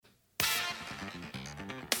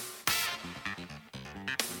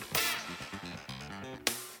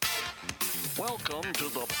Welcome to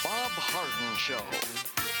the Bob Harden Show,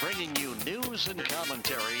 bringing you news and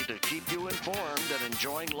commentary to keep you informed and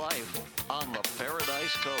enjoying life on the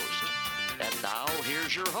Paradise Coast. And now,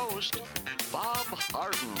 here's your host, Bob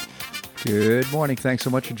Harden. Good morning. Thanks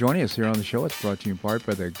so much for joining us here on the show. It's brought to you in part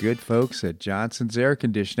by the good folks at Johnson's Air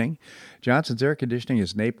Conditioning. Johnson's Air Conditioning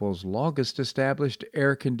is Naples' longest established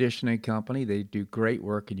air conditioning company. They do great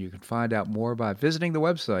work, and you can find out more by visiting the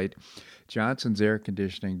website,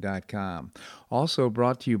 johnsonsairconditioning.com. Also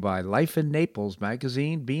brought to you by Life in Naples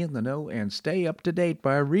magazine. Be in the know and stay up to date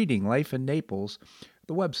by reading Life in Naples.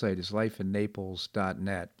 The website is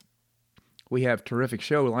lifeinnaples.net. We have a terrific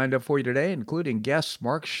show lined up for you today, including guests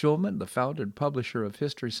Mark Schulman, the founder and publisher of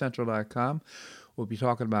HistoryCentral.com. We'll be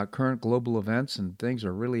talking about current global events, and things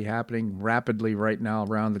are really happening rapidly right now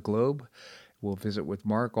around the globe. We'll visit with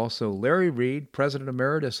Mark. Also, Larry Reed, President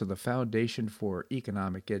Emeritus of the Foundation for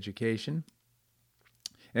Economic Education.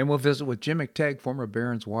 And we'll visit with Jim McTagg, former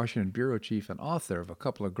Barron's Washington Bureau Chief and author of a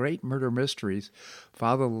couple of great murder mysteries,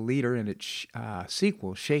 Follow the Leader and its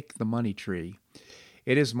sequel, Shake the Money Tree.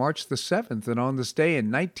 It is March the 7th, and on this day in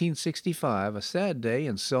 1965, a sad day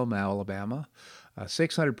in Selma, Alabama, a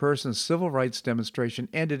 600-person civil rights demonstration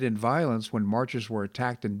ended in violence when marchers were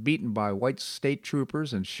attacked and beaten by white state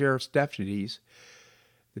troopers and sheriff's deputies.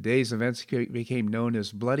 The day's events became known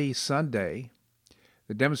as Bloody Sunday.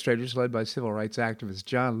 The demonstrators, led by civil rights activist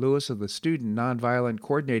John Lewis of the Student Nonviolent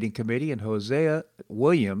Coordinating Committee and Hosea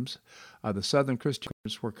Williams of the Southern Christians,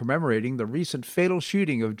 were commemorating the recent fatal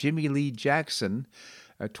shooting of Jimmy Lee Jackson,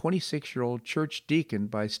 a 26-year-old church deacon,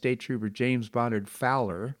 by State Trooper James Bonard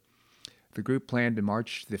Fowler. The group planned to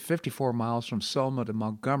march the 54 miles from Selma to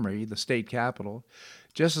Montgomery, the state capital.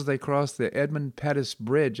 Just as they crossed the Edmund Pettus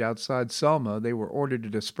Bridge outside Selma, they were ordered to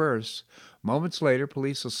disperse. Moments later,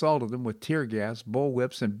 police assaulted them with tear gas,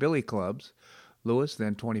 bullwhips, and billy clubs. Lewis,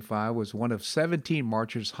 then 25, was one of 17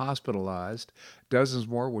 marchers hospitalized. Dozens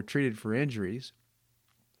more were treated for injuries.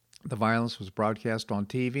 The violence was broadcast on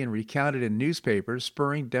TV and recounted in newspapers,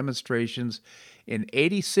 spurring demonstrations in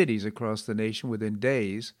 80 cities across the nation within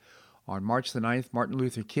days. On March the 9th, Martin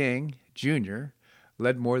Luther King, Jr.,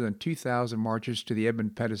 led more than 2,000 marchers to the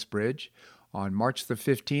Edmund Pettus Bridge. On March the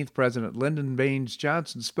 15th, President Lyndon Baines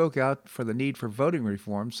Johnson spoke out for the need for voting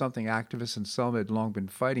reform, something activists in Selma had long been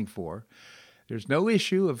fighting for. There's no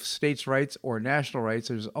issue of states' rights or national rights.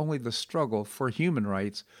 There's only the struggle for human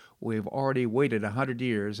rights. We've already waited 100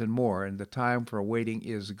 years and more, and the time for waiting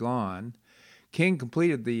is gone. King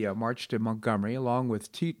completed the march to Montgomery along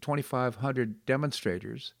with 2,500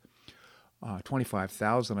 demonstrators,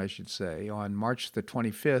 25,000 I should say, on March the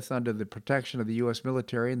 25th under the protection of the U.S.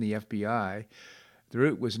 military and the FBI. The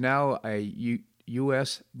route was now a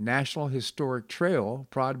U.S. National Historic Trail,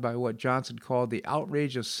 prodded by what Johnson called the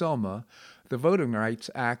outrage of Selma. The Voting Rights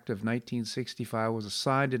Act of 1965 was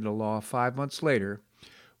signed into law 5 months later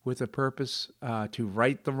with the purpose to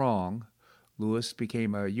right the wrong. Lewis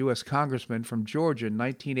became a U.S. congressman from Georgia in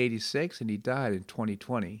 1986, and he died in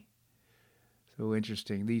 2020. So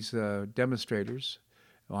interesting. These demonstrators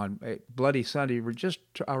on Bloody Sunday were just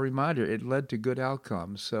a reminder it led to good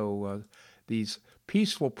outcomes. So these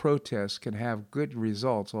peaceful protests can have good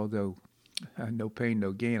results, although no pain,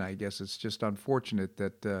 no gain, I guess. It's just unfortunate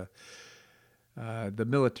that the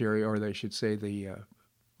military, or they should say the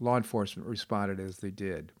law enforcement, responded as they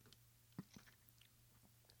did.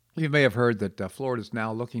 You may have heard that Florida is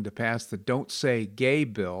now looking to pass the Don't Say Gay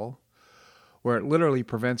bill, where it literally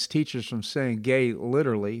prevents teachers from saying gay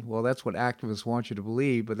literally. Well, that's what activists want you to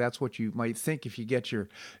believe, but that's what you might think if you get your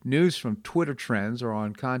news from Twitter trends or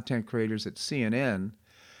on content creators at CNN.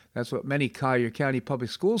 That's what many Collier County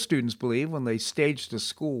public school students believe when they staged a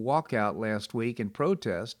school walkout last week in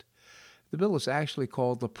protest. The bill is actually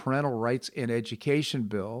called the Parental Rights in Education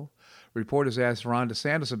Bill. Reporters asked Ron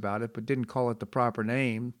DeSantis about it, but didn't call it the proper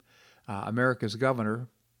name. America's governor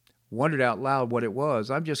wondered out loud what it was.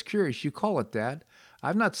 I'm just curious, you call it that.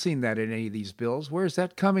 I've not seen that in any of these bills. Where's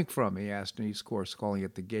that coming from? He asked, and he's, of course, calling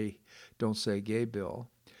it the Don't Say Gay bill.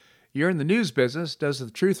 You're in the news business. Does the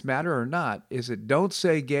truth matter or not? Is it don't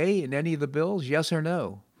say gay in any of the bills? Yes or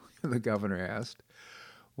no? The governor asked.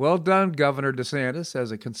 Well done, Governor DeSantis.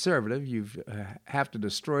 As a conservative, you have to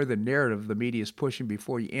destroy the narrative the media is pushing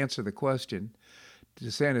before you answer the question.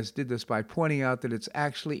 DeSantis did this by pointing out that it's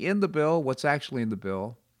actually in the bill, what's actually in the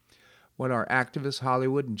bill. What are activists,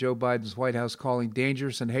 Hollywood, and Joe Biden's White House calling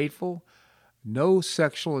dangerous and hateful? No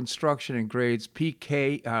sexual instruction in grades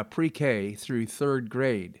pre-K through third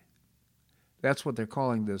grade. That's what they're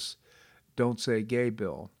calling this Don't Say Gay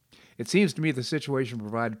bill. It seems to me the situation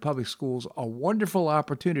provided public schools a wonderful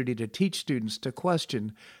opportunity to teach students to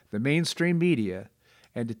question the mainstream media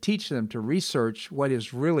and to teach them to research what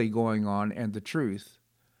is really going on and the truth.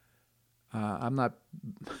 I'm not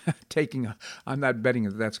I'm not betting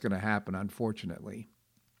that that's going to happen, unfortunately.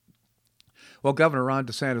 Well, Governor Ron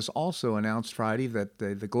DeSantis also announced Friday that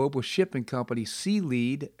the global shipping company Sea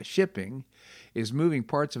Lead Shipping is moving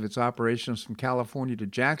parts of its operations from California to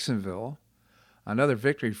Jacksonville. Another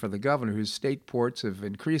victory for the governor, whose state ports have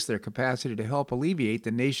increased their capacity to help alleviate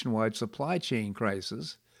the nationwide supply chain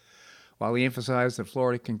crisis. While he emphasized that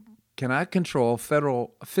Florida cannot control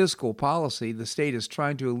federal fiscal policy, the state is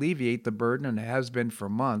trying to alleviate the burden and has been for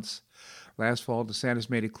months. Last fall, DeSantis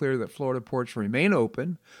made it clear that Florida ports remain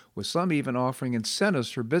open, with some even offering incentives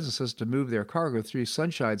for businesses to move their cargo through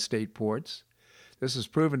Sunshine State ports. This has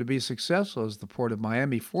proven to be successful, as the Port of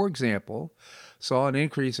Miami, for example, saw an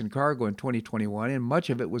increase in cargo in 2021, and much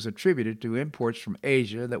of it was attributed to imports from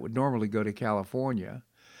Asia that would normally go to California.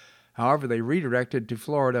 However, they redirected to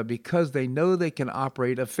Florida because they know they can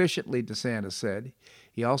operate efficiently, DeSantis said.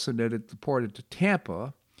 He also noted the port of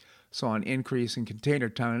Tampa saw an increase in container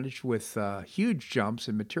tonnage with huge jumps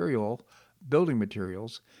in building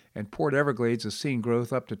materials, and Port Everglades has seen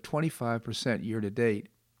growth up to 25% year to date.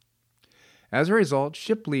 As a result,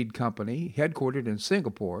 Ship Lead Company, headquartered in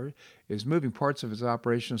Singapore, is moving parts of its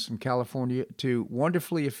operations from California to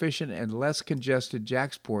wonderfully efficient and less congested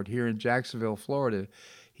Jacksport here in Jacksonville, Florida,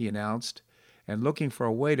 he announced, and looking for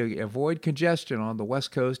a way to avoid congestion on the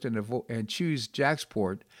West Coast and choose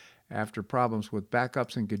Jacksport after problems with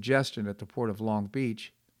backups and congestion at the Port of Long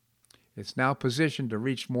Beach. It's now positioned to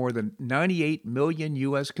reach more than 98 million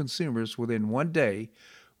U.S. consumers within one day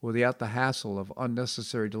without the hassle of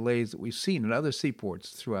unnecessary delays that we've seen in other seaports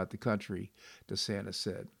throughout the country, DeSantis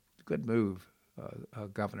said. Good move,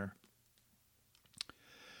 Governor.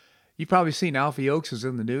 You've probably seen Alfie Oakes is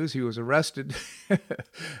in the news. He was arrested.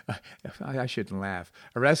 I shouldn't laugh.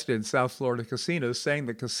 Arrested in South Florida casino, saying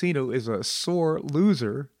the casino is a sore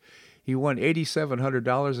loser. He won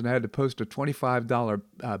 $8,700 and had to post a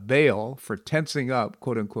 $25 bail for tensing up,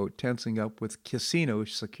 quote unquote, tensing up with casino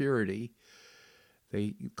security.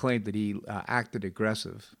 They claimed that he acted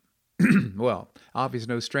aggressive. Well, Alfie's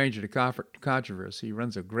no stranger to controversy. He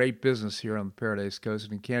runs a great business here on the Paradise Coast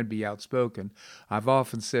and can be outspoken. I've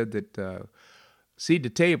often said that Seed to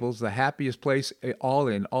Table's the happiest place in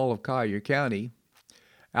all of Collier County.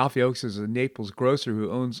 Alfie Oakes is a Naples grocer who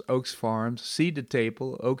owns Oaks Farms, Seed to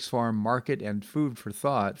Table, Oaks Farm Market, and Food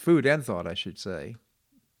and Thought, I should say.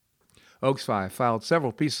 Oaks filed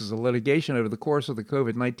several pieces of litigation over the course of the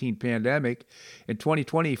COVID-19 pandemic. In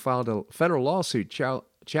 2020, he filed a federal lawsuit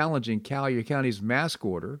challenging Collier County's mask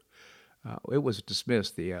order. It was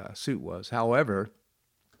dismissed, the suit was. However,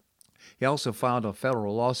 he also filed a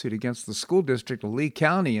federal lawsuit against the school district of Lee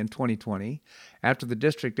County in 2020 after the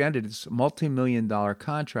district ended its multi-million-dollar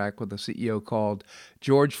contract with a CEO called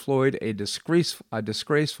George Floyd, a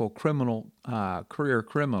disgraceful career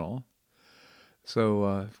criminal.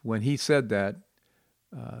 So when he said that,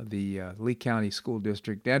 the Lee County School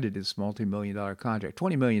District ended its multi-million-dollar contract.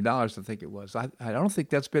 $20 million, I think it was. I don't think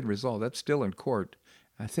that's been resolved. That's still in court.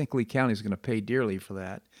 I think Lee County is going to pay dearly for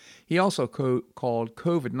that. He also called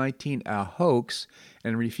COVID-19 a hoax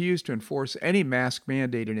and refused to enforce any mask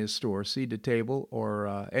mandate in his store, Seed to Table,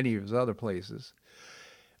 or any of his other places.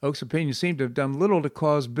 Oak's opinion seemed to have done little to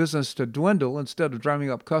cause business to dwindle. Instead of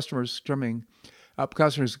drumming up customers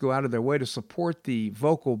to go out of their way to support the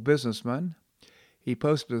vocal businessman, he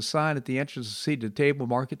posted a sign at the entrance of Seed to Table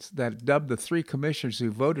markets that dubbed the three commissioners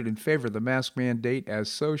who voted in favor of the mask mandate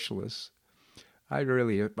as socialists. I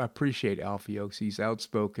really appreciate Alfie Oakes. He's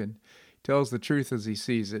outspoken, tells the truth as he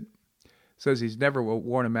sees it, says he's never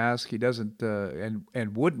worn a mask. He doesn't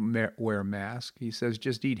and wouldn't wear a mask. He says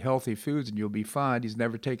just eat healthy foods and you'll be fine. He's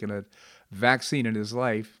never taken a vaccine in his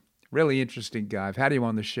life. Really interesting guy. I've had him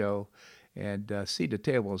on the show, and Seed to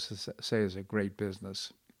Table, say, is a great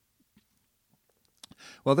business.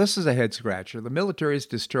 Well, this is a head-scratcher. The military has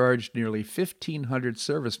discharged nearly 1,500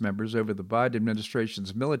 service members over the Biden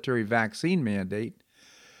administration's military vaccine mandate.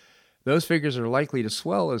 Those figures are likely to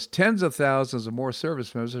swell as tens of thousands of more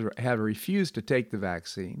service members have refused to take the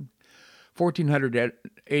vaccine.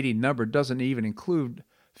 1,480 number doesn't even include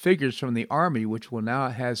figures from the Army, which will now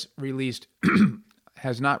has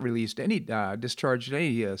not released any discharged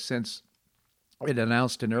any since it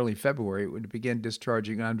announced in early February it would begin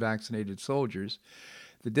discharging unvaccinated soldiers.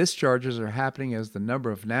 The discharges are happening as the number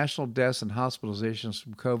of national deaths and hospitalizations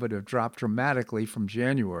from COVID have dropped dramatically from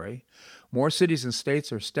January. More cities and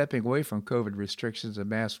states are stepping away from COVID restrictions and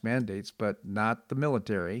mask mandates, but not the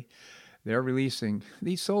military. They're releasing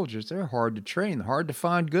these soldiers. They're hard to train, hard to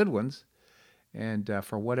find good ones, and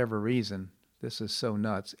for whatever reason, This is so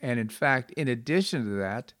nuts. And in fact, in addition to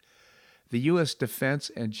that, the U.S. Defense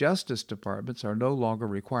and Justice Departments are no longer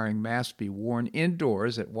requiring masks be worn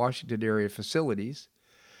indoors at Washington area facilities.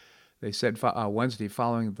 They said Wednesday,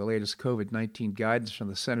 following the latest COVID-19 guidance from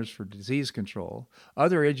the Centers for Disease Control.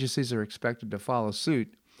 Other agencies are expected to follow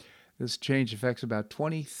suit. This change affects about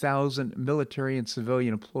 20,000 military and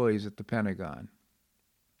civilian employees at the Pentagon.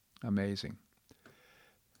 Amazing.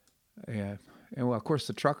 Yeah. And, well, of course,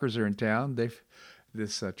 the truckers are in town.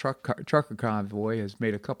 This trucker convoy has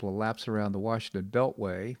made a couple of laps around the Washington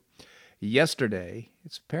Beltway. Yesterday,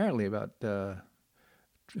 it's apparently about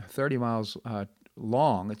 30 miles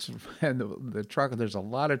long. And the trucker. There's a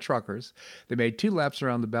lot of truckers. They made 2 laps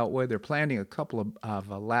around the Beltway. They're planning a couple of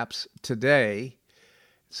laps today.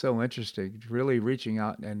 It's so interesting, really reaching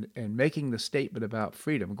out and making the statement about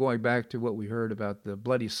freedom. Going back to what we heard about the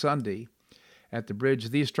Bloody Sunday at the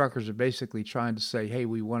bridge, these truckers are basically trying to say, hey,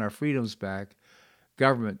 we want our freedoms back.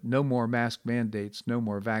 Government, no more mask mandates, no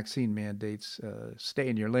more vaccine mandates. Stay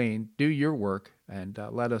in your lane, do your work, and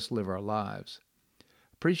let us live our lives.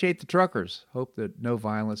 Appreciate the truckers. Hope that no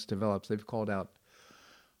violence develops. They've called out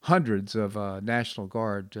hundreds of National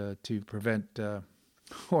Guard to prevent, I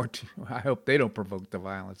hope they don't provoke the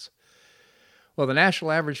violence. Well, the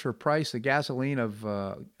national average for price of gasoline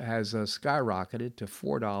has skyrocketed to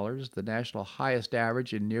 $4, the national highest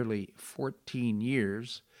average in nearly 14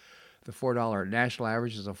 years. The $4 national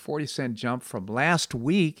average is a 40-cent jump from last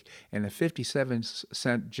week and a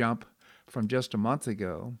 57-cent jump from just a month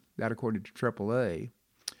ago. That according to AAA.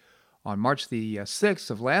 On March the 6th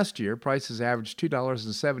of last year, prices averaged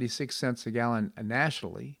 $2.76 a gallon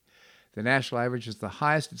nationally. The national average is the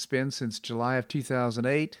highest it's been since July of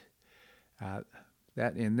 2008.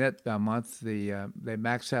 In that month, they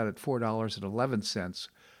maxed out at $4.11,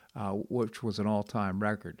 which was an all-time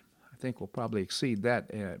record. I think we'll probably exceed that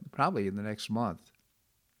probably in the next month.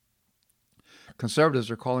 Conservatives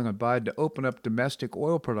are calling on Biden to open up domestic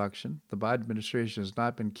oil production. The Biden administration has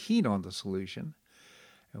not been keen on the solution.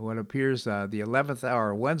 And what appears the 11th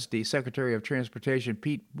hour Wednesday, Secretary of Transportation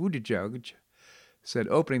Pete Buttigieg said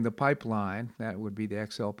opening the pipeline, that would be the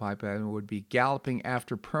XL pipeline, would be galloping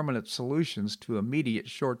after permanent solutions to immediate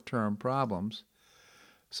short-term problems.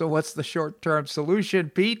 So what's the short-term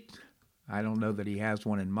solution, Pete? I don't know that he has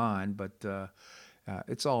one in mind, but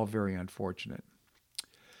it's all very unfortunate.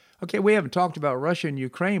 Okay, we haven't talked about Russia and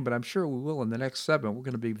Ukraine, but I'm sure we will in the next segment. We're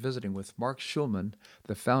going to be visiting with Mark Schulman,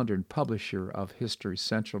 the founder and publisher of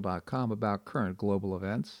HistoryCentral.com, about current global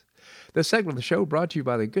events. This segment of the show brought to you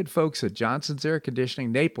by the good folks at Johnson's Air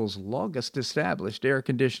Conditioning, Naples' longest established air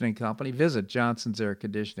conditioning company. Visit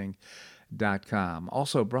johnsonsairconditioning.com.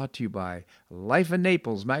 Also brought to you by Life in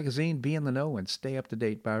Naples magazine. Be in the know and stay up to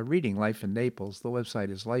date by reading Life in Naples. The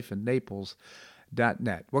website is lifeinnaples.net.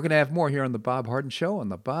 We're going to have more here on The Bob Harden Show on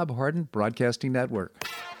the Bob Harden Broadcasting Network.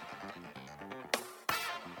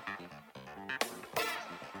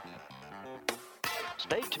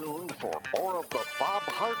 Stay tuned for more of The Bob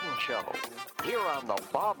Harden Show here on the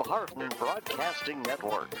Bob Harden Broadcasting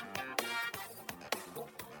Network.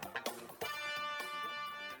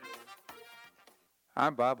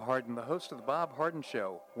 I'm Bob Harden, the host of The Bob Harden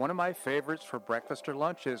Show. One of my favorites for breakfast or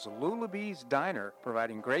lunch is Lulabee's Diner,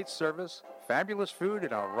 providing great service, fabulous food,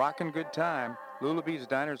 and a rockin' good time. Lulabee's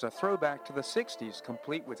Diner is a throwback to the 60s,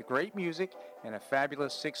 complete with great music and a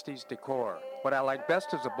fabulous 60s decor. What I like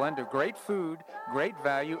best is a blend of great food, great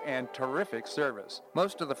value, and terrific service.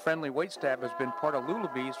 Most of the friendly waitstaff has been part of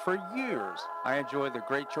Lulabee's for years. I enjoy the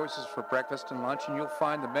great choices for breakfast and lunch, and you'll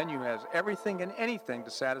find the menu has everything and anything to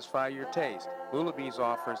satisfy your taste. Lulabee's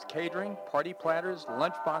offers catering, party platters,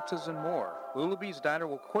 lunch boxes, and more. Lulabee's Diner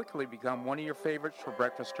will quickly become one of your favorites for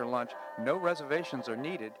breakfast or lunch. No reservations are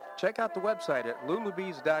needed. Check out the website at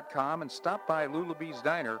lulabees.com and stop by Lulabee's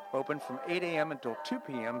Diner, open from 8 a.m. until 2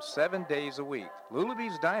 p.m. 7 days a week.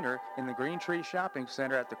 Lulabee's Diner in the Green Tree Shopping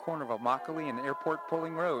Center at the corner of Immokalee and Airport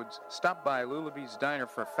Pulling Roads. Stop by Lulabee's Diner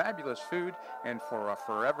for fabulous food and for a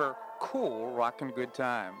forever cool rockin' good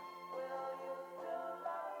time.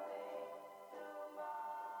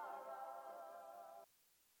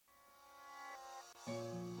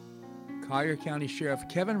 Collier County Sheriff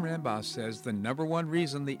Kevin Rambas says the number one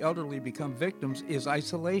reason the elderly become victims is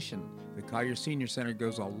isolation. The Collier Senior Center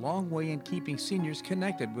goes a long way in keeping seniors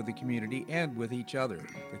connected with the community and with each other.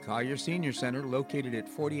 The Collier Senior Center, located at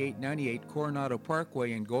 4898 Coronado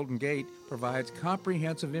Parkway in Golden Gate, provides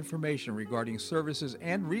comprehensive information regarding services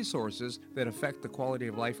and resources that affect the quality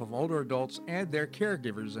of life of older adults and their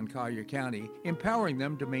caregivers in Collier County, empowering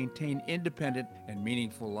them to maintain independent and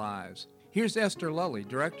meaningful lives. Here's Esther Lully,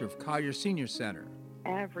 Director of Collier Senior Center.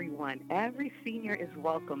 everyone. Every senior is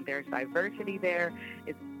welcome. There's diversity there.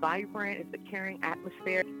 It's vibrant. It's a caring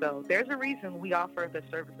atmosphere. So there's a reason we offer the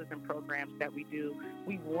services and programs that we do.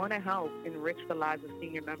 We want to help enrich the lives of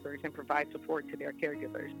senior members and provide support to their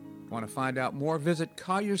caregivers. Want to find out more? Visit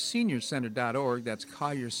CollierSeniorCenter.org. That's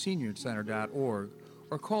CollierSeniorCenter.org.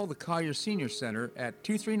 Or call the Collier Senior Center at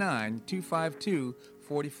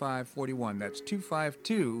 239-252-4541. That's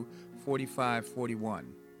 252-4541.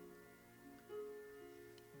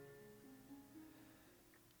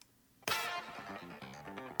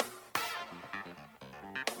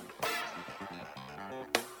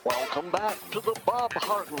 Welcome back to the Bob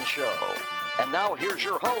Harden Show. And now here's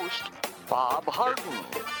your host, Bob Harden.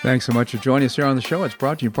 Thanks so much for joining us here on the show. It's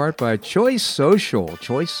brought to you in part by Choice Social.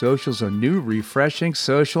 Choice Social is a new, refreshing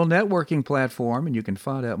social networking platform, and you can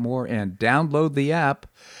find out more and download the app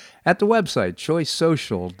at the website,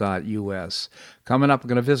 choicesocial.us. Coming up, we're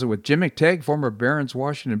going to visit with Jim McTagg, former Barron's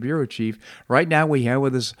Washington Bureau Chief. Right now, we have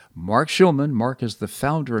with us Mark Schulman. Mark is the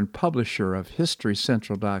founder and publisher of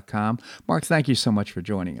HistoryCentral.com. Mark, thank you so much for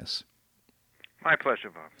joining us. My pleasure,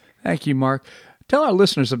 Bob. Thank you, Mark. Tell our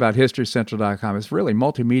listeners about HistoryCentral.com. It's really a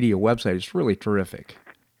multimedia website. It's really terrific.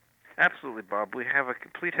 Absolutely, Bob. We have a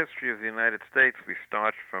complete history of the United States. We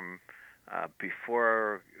start from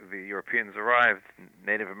before the Europeans arrived,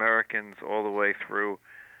 Native Americans, all the way through,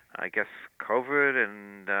 I guess, COVID,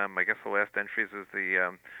 and I guess the last entries is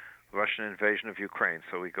the Russian invasion of Ukraine.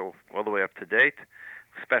 So we go all the way up to date.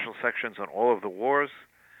 Special sections on all of the wars,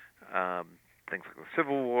 things like the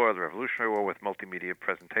Civil War, the Revolutionary War, with multimedia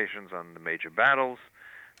presentations on the major battles.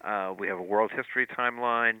 We have a world history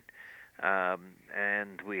timeline,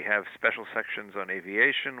 and we have special sections on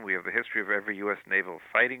aviation. We have the history of every U.S. naval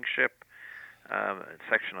fighting ship, a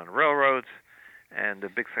section on railroads, and a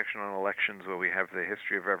big section on elections where we have the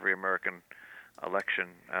history of every American election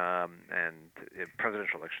and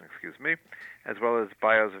presidential election, as well as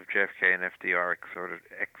bios of JFK and FDR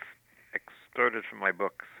extorted from my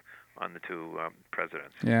books on the two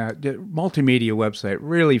presidents. Yeah, the multimedia website,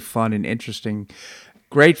 really fun and interesting.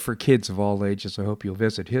 Great for kids of all ages. I hope you'll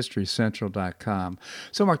visit HistoryCentral.com.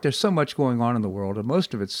 So, Mark, there's so much going on in the world, and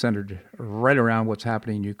most of it's centered right around what's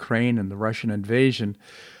happening in Ukraine and the Russian invasion.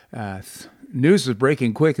 News is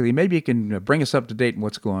breaking quickly. Maybe you can bring us up to date on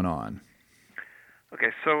what's going on.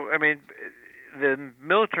 Okay, so, I mean, the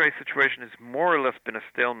military situation has more or less been a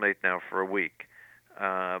stalemate now for a week.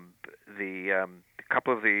 A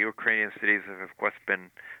couple of the Ukrainian cities have, of course,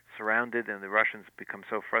 been surrounded, and the Russians become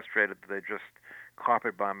so frustrated that they just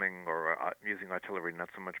carpet bombing or using artillery, not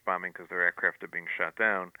so much bombing because their aircraft are being shot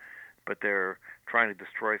down, but they're trying to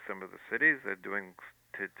destroy some of the cities. They're doing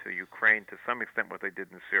to Ukraine to some extent what they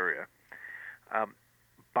did in Syria.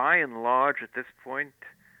 By and large, at this point,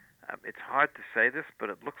 it's hard to say this, but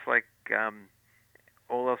it looks like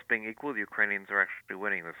all else being equal, the Ukrainians are actually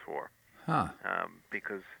winning this war.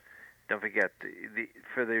 Because don't forget,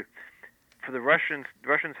 for the Russians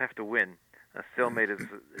have to win. A stalemate is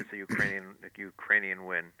a Ukrainian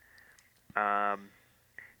win.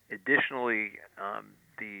 Additionally,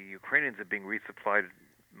 the Ukrainians are being resupplied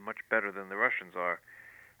much better than the Russians are.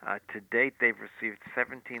 To date, they've received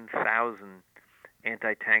 17,000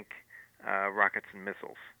 anti-tank rockets and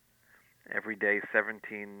missiles. Every day,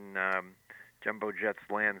 17 jumbo jets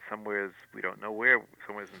land somewhere, we don't know where,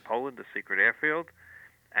 somewhere in Poland, a secret airfield,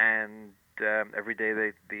 and every day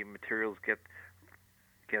the materials get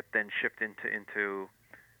then shipped into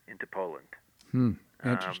Poland.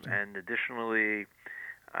 Interesting. And additionally,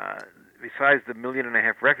 besides the 1.5 million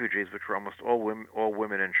refugees, which were almost all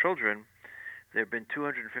women and children, there have been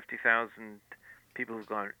 250,000 people who've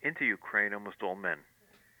gone into Ukraine, almost all men.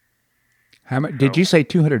 How much? Did you say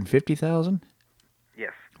 250,000?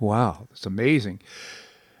 Yes. Wow, that's amazing.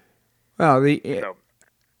 Well,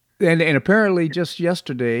 and apparently just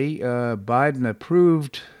yesterday, Biden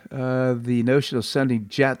approved the notion of sending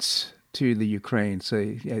jets to the Ukraine.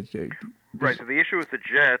 So, right. So the issue with the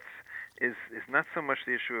jets is not so much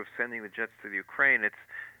the issue of sending the jets to the Ukraine. It's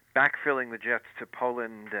backfilling the jets to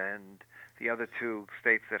Poland and the other two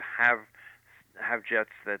states that have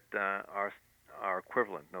jets that are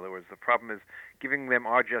equivalent. In other words, the problem is giving them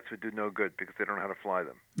our jets would do no good because they don't know how to fly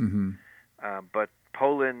them. Mm-hmm. But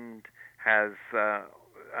Poland has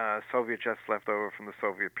Soviet jets left over from the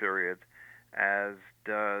Soviet period, as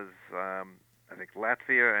does I think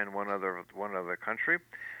Latvia and one other country.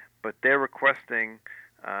 But they're requesting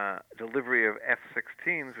delivery of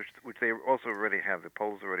F-16s, which they also already have. The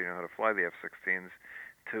Poles already know how to fly the F-16s,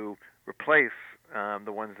 to replace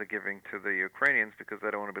the ones they're giving to the Ukrainians because they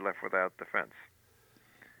don't want to be left without defense.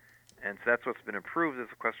 And so that's what's been approved.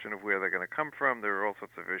 It's a question of where they're going to come from. There are all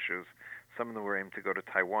sorts of issues. some of them were aimed to go to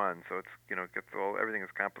Taiwan. So everything is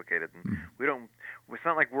complicated, and we don't. It's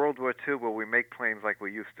not like World War II where we make planes like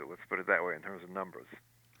we used to. Let's put it that way in terms of numbers.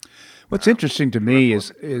 What's interesting to me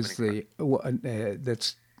is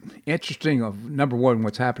that's interesting of number one,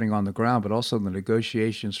 what's happening on the ground, but also the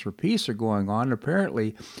negotiations for peace are going on.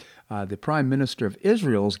 Apparently, the Prime Minister of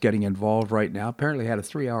Israel is getting involved right now. Apparently, had a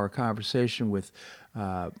 3-hour conversation with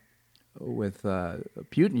Putin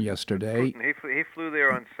yesterday. Putin. He flew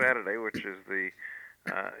there on Saturday, which is the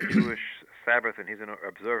Jewish Sabbath, and he's an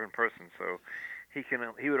observant person, so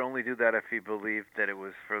he would only do that if he believed that it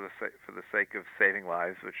was for the sake of saving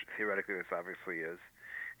lives, which theoretically this obviously is.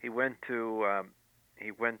 He went to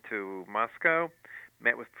Moscow,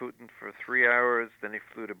 met with Putin for 3 hours, then he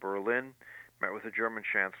flew to Berlin, met with the German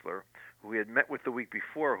Chancellor, who he had met with the week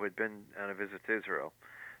before, who had been on a visit to Israel.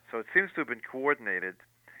 So it seems to have been coordinated.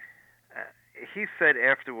 He said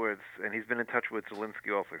afterwards, and he's been in touch with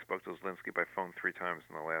Zelensky also. He spoke to Zelensky by phone 3 times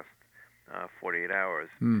in the last 48 hours.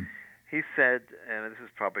 He said, and this is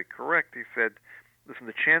probably correct, he said, listen,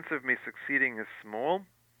 the chance of me succeeding is small,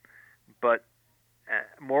 but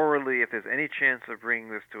morally, if there's any chance of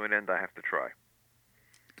bringing this to an end, I have to try.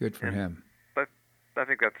 Good for him. But I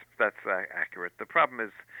think that's accurate. The problem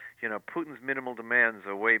is, Putin's minimal demands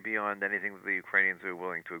are way beyond anything that the Ukrainians are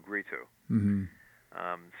willing to agree to. Mm-hmm.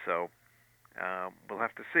 So we'll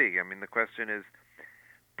have to see. I mean, the question is,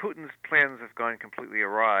 Putin's plans have gone completely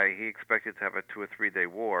awry. He expected to have a 2 or 3 day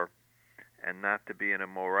war, and not to be in a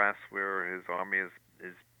morass where his army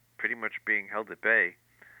is pretty much being held at bay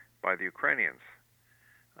by the Ukrainians.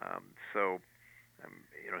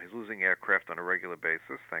 He's losing aircraft on a regular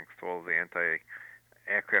basis, thanks to all of the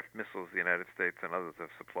anti-aircraft missiles the United States and others have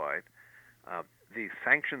supplied. The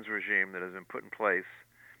sanctions regime that has been put in place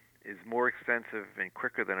is more extensive and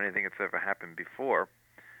quicker than anything that's ever happened before.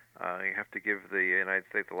 You have to give the United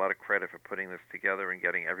States a lot of credit for putting this together and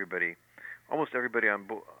getting almost everybody on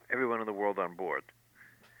board, everyone in the world on board,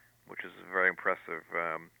 which is very impressive.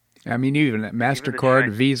 I mean, even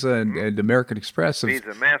MasterCard, Visa, and American Express.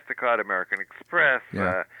 Visa, MasterCard, American Express,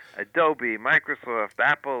 Adobe, Microsoft,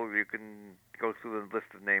 Apple. You can go through the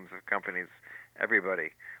list of names of companies.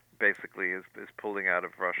 Everybody basically is pulling out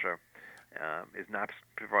of Russia, is not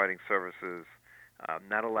providing services,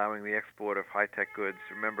 not allowing the export of high-tech goods.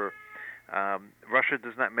 Remember, Russia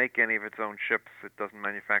does not make any of its own chips. It doesn't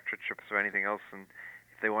manufacture chips or anything else, and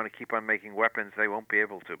if they want to keep on making weapons, they won't be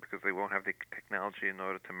able to because they won't have the technology in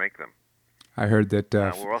order to make them. I heard that...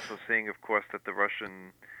 we're also seeing, of course, that the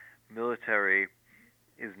Russian military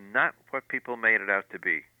is not what people made it out to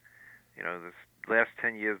be. This last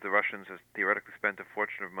 10 years, the Russians have theoretically spent a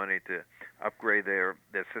fortune of money to upgrade their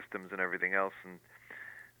systems and everything else, and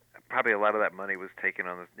probably a lot of that money was taken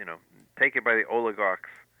taken by the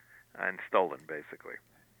oligarchs and stolen, basically.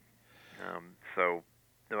 So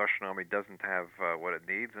the Russian army doesn't have what it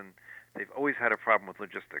needs, and they've always had a problem with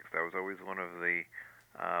logistics. That was always one of the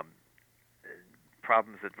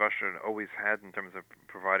problems that Russia always had in terms of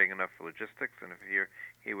providing enough logistics, and here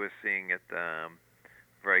he was seeing it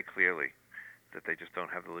very clearly that they just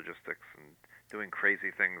don't have the logistics and doing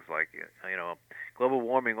crazy things like, global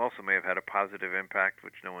warming also may have had a positive impact,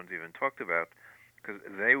 which no one's even talked about, because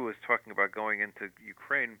they was talking about going into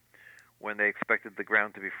Ukraine when they expected the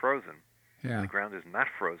ground to be frozen. Yeah. The ground is not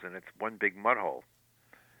frozen. It's one big mud hole.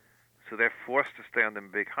 So they're forced to stay on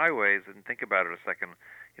them big highways, and think about it a second.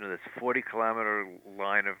 This 40-kilometer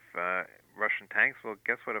line of Russian tanks, well,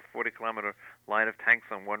 guess what a 40-kilometer line of tanks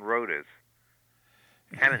on one road is?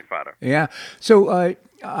 Cannon fodder. Yeah. So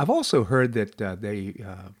I've also heard that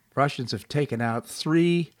the Russians have taken out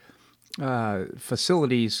 3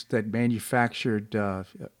 facilities that manufactured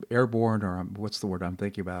airborne, or what's the word I'm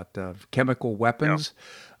thinking about, chemical weapons.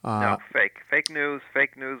 No, fake news. I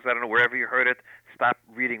don't know, wherever you heard it, stop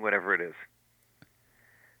reading whatever it is.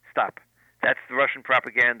 Stop. That's the Russian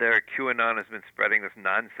propaganda. QAnon has been spreading this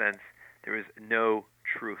nonsense. There is no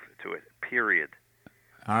truth to it, period.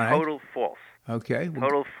 All right. Total false. Okay.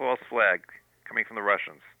 Total false flag coming from the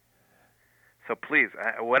Russians. So please,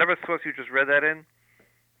 whatever source you just read that in,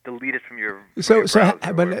 delete it from your browser,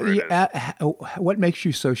 but what makes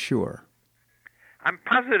you so sure? I'm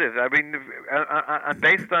positive. I mean,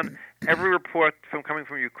 based on every report coming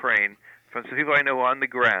from Ukraine, from some people I know on the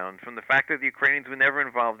ground, from the fact that the Ukrainians were never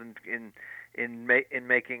involved in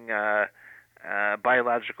making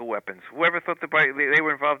biological weapons. Whoever thought they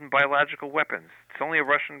were involved in biological weapons? It's only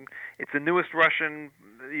it's the newest Russian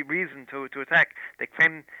reason to attack. They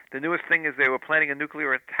claim the newest thing is they were planning a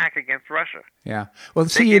nuclear attack against Russia. Yeah. Well, They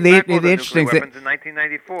see, gave back all the the interesting nuclear thing. weapons in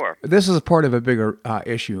 1994. This is a part of a bigger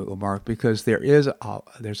issue, Mark, because there's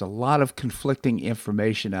a lot of conflicting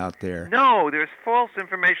information out there. No, there's false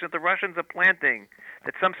information that the Russians are planting,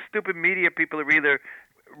 that some stupid media people are either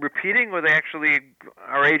repeating or they actually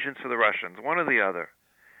are agents for the Russians, one or the other.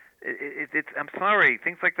 I'm sorry,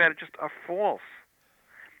 things like that just are false.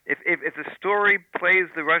 If the story plays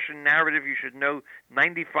the Russian narrative, you should know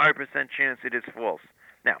 95% chance it is false.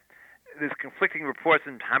 Now, there's conflicting reports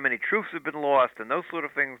on how many troops have been lost and those sort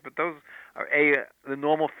of things, but those are the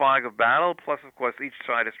normal fog of battle, plus, of course, each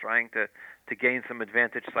side is trying to gain some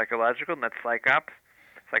advantage psychological, and that's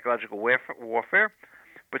psychological warfare.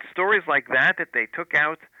 But stories like that they took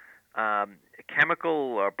out chemical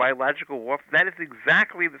or biological warfare, that is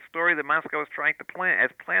exactly the story that Moscow is trying to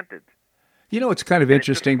planted. You know, it's kind of And it's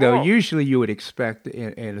interesting, just though. false. Usually you would expect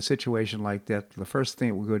in a situation like that, the first thing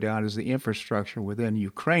that will go down is the infrastructure within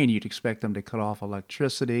Ukraine. You'd expect them to cut off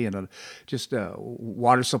electricity and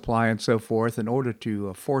water supply and so forth in order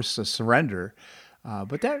to force a surrender.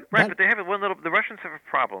 But the Russians have a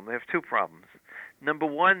problem. They have two problems. Number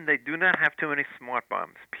one, they do not have too many smart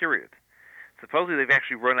bombs, period. Supposedly they've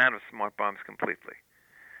actually run out of smart bombs completely.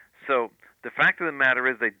 So the fact of the matter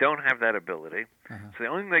is they don't have that ability. So the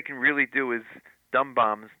only thing they can really do is dumb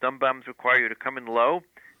bombs. Dumb bombs require you to come in low,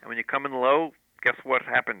 and when you come in low, guess what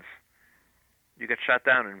happens? You get shot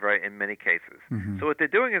down in many cases. So what they're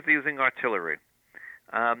doing is they're using artillery.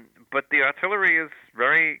 But the artillery is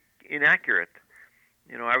very inaccurate.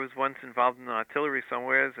 You know, I was once involved in artillery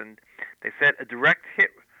somewhere, and they said a direct hit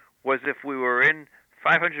was if we were in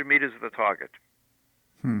 500 meters of the target,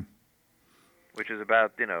 which is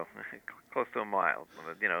about, close to a mile.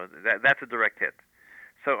 That's a direct hit.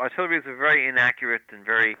 So artillery is a very inaccurate and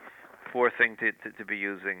very poor thing to be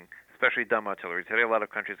using, especially dumb artillery. Today, a lot of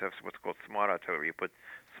countries have what's called smart artillery. You put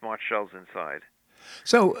smart shells inside.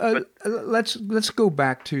 So let's go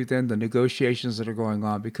back to then the negotiations that are going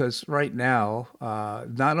on, because right now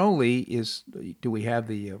not only do we have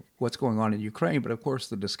the what's going on in Ukraine, but of course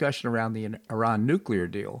the discussion around the Iran nuclear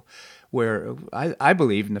deal, where I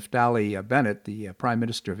believe Naftali Bennett, the Prime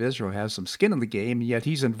Minister of Israel, has some skin in the game, and yet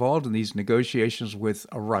he's involved in these negotiations with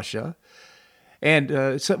Russia.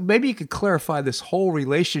 And so maybe you could clarify this whole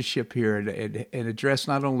relationship here and address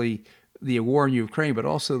not only the war in Ukraine, but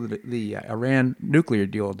also the Iran nuclear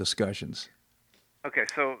deal discussions. Okay,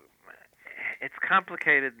 so it's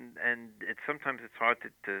complicated, and sometimes it's hard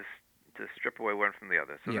to strip away one from the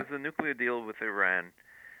other. So there's a nuclear deal with Iran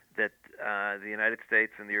that the United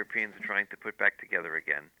States and the Europeans are trying to put back together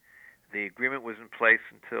again. The agreement was in place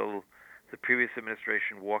until the previous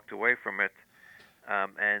administration walked away from it,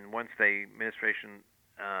 and once the administration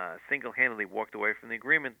single-handedly walked away from the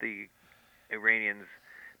agreement, the Iranians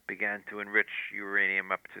began to enrich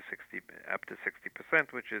uranium up to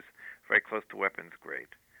 60%, which is very close to weapons grade.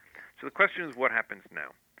 So the question is, what happens now?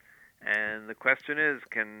 And the question is,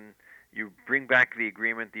 can you bring back the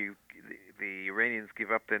agreement? The Iranians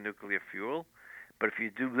give up their nuclear fuel, but if you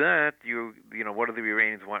do that, what do the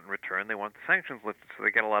Iranians want in return? They want the sanctions lifted, so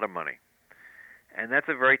they get a lot of money. And that's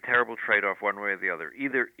a very terrible trade-off, one way or the other.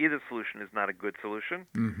 Either solution is not a good solution.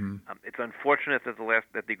 It's unfortunate that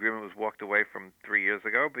the agreement was walked away from 3 years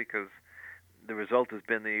ago, because the result has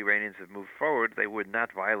been the Iranians have moved forward. They were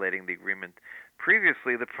not violating the agreement.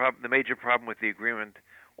 Previously, the major problem with the agreement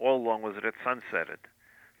all along was that it sunsetted.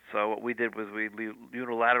 So what we did was we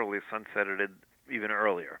unilaterally sunsetted it even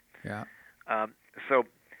earlier. Yeah. So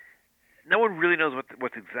no one really knows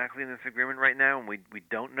what's exactly in this agreement right now, and we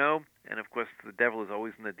don't know. And of course, the devil is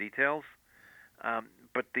always in the details.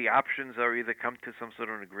 But the options are either come to some sort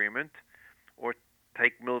of an agreement, or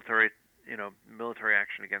take military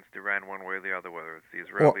action against Iran one way or the other, whether it's the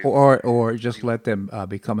Israelis or just let them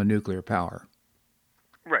become a nuclear power.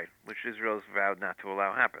 Right, which Israel's vowed not to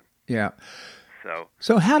allow happen. Yeah.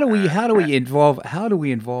 So how do we involve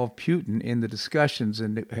Putin in the discussions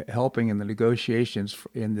and helping in the negotiations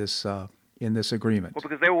in this agreement? Well,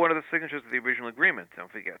 because they were one of the signatories of the original agreement,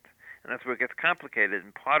 don't forget. And that's where it gets complicated.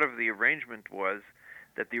 And part of the arrangement was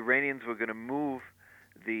that the Iranians were going to move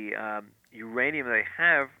the uranium they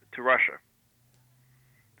have to Russia.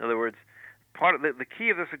 In other words, part of the key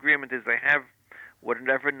of this agreement is they have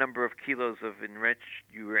whatever number of kilos of enriched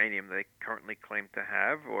uranium they currently claim to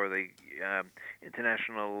have, or the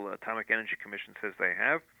International Atomic Energy Commission says they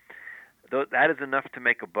have. That is enough to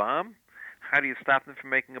make a bomb. How do you stop them from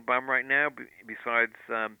making a bomb right now? Besides,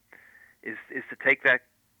 is to take that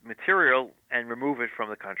material and remove it from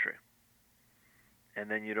the country. And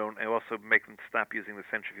then you don't, and also make them stop using the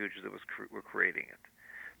centrifuges that were creating it.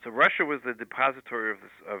 So Russia was the depository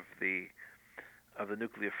of the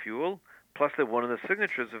nuclear fuel, plus they're one of the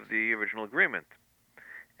signatures of the original agreement.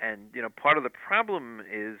 And part of the problem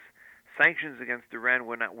is sanctions against Iran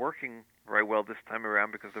were not working very well this time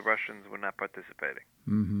around because the Russians were not participating.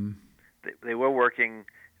 Mm-hmm. They were working,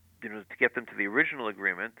 to get them to the original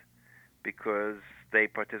agreement because they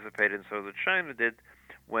participated, and so did China did.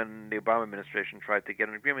 When the Obama administration tried to get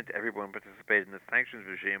an agreement, everyone participated in the sanctions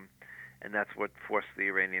regime, and that's what forced the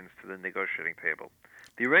Iranians to the negotiating table.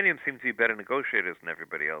 The Iranians seem to be better negotiators than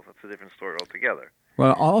everybody else. That's a different story altogether.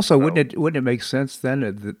 Well, also, wouldn't it make sense then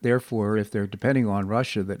that therefore, if they're depending on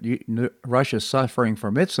Russia, that Russia's suffering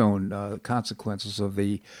from its own consequences of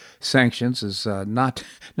the sanctions is not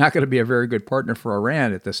going to be a very good partner for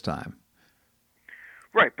Iran at this time?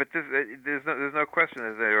 Right, but there's no question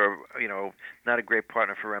that they're not a great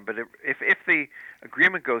partner for Iran. But if the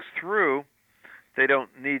agreement goes through, they don't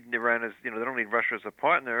need Iran as they don't need Russia as a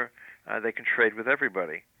partner. They can trade with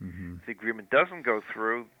everybody. Mm-hmm. If the agreement doesn't go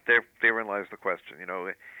through, therein lies the question.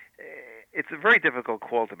 It's a very difficult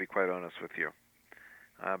call, to be quite honest with you,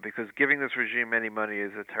 because giving this regime any money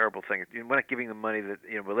is a terrible thing. We're not giving them money that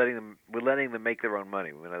we're letting them make their own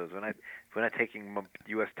money. We're not taking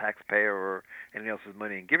U.S. taxpayer or anyone else's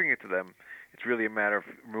money and giving it to them. It's really a matter of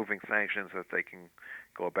removing sanctions so that they can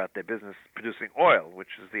go about their business producing oil,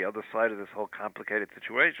 which is the other side of this whole complicated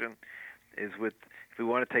situation. If we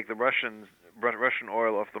want to take the Russian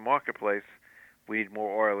oil off the marketplace, we need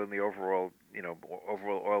more oil in the overall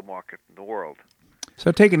oil market in the world.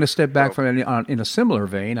 So taking a step back in a similar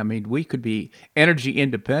vein, I mean, we could be energy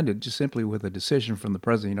independent just simply with a decision from the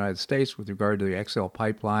President of the United States with regard to the XL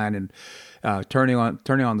pipeline and turning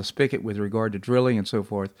on the spigot with regard to drilling and so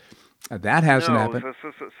forth. That hasn't happened.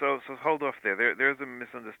 So hold off there. There's a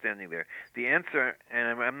misunderstanding there. The answer,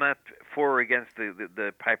 and I'm not for or against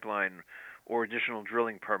the pipeline or additional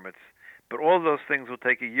drilling permits, but all those things will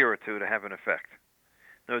take a year or two to have an effect.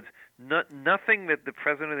 No, nothing that the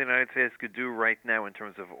President of the United States could do right now in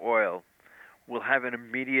terms of oil will have an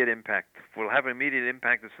immediate impact. Will have an immediate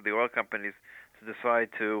impact as for the oil companies to decide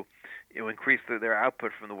to increase their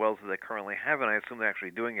output from the wells that they currently have, and I assume they're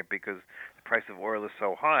actually doing it because the price of oil is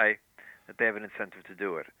so high that they have an incentive to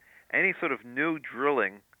do it. Any sort of new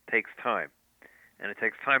drilling takes time, and it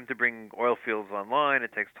takes time to bring oil fields online.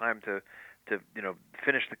 It takes time to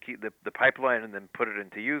finish the pipeline and then put it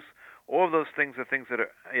into use. All of those things are things that are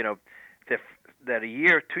that a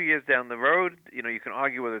year, 2 years down the road, you can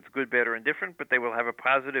argue whether it's good, bad, or indifferent, but they will have a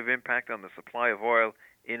positive impact on the supply of oil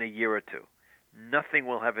in a year or two. Nothing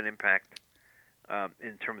will have an impact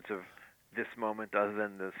in terms of this moment other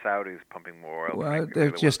than the Saudis pumping more oil.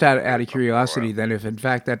 Well, just out of curiosity, then, if in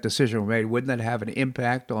fact that decision were made, wouldn't that have an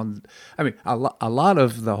impact on? I mean, a lot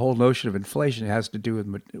of the whole notion of inflation has to do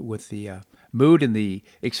with the mood and the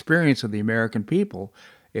experience of the American people.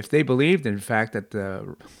 If they believed, in fact, that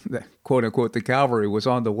the quote unquote the cavalry was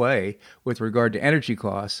on the way with regard to energy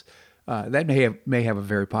costs, that may have a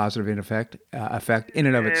very positive effect in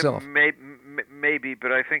and of itself. Maybe,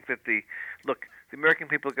 but I think that the American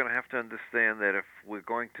people are going to have to understand that if we're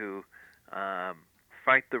going to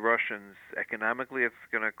fight the Russians economically, it's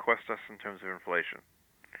going to cost us in terms of inflation.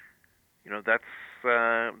 That's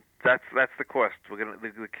the cost.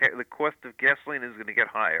 The cost of gasoline is going to get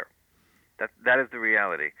higher. That is the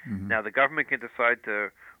reality. Mm-hmm. Now the government can decide to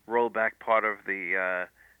roll back part of the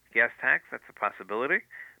gas tax. That's a possibility,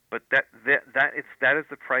 but that is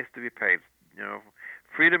the price to be paid.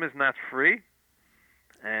 Freedom is not free,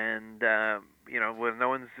 and when no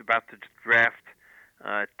one's about to draft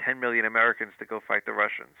 10 million Americans to go fight the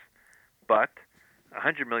Russians, but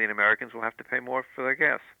 100 million Americans will have to pay more for their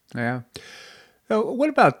gas. Yeah. What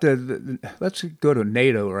about let's go to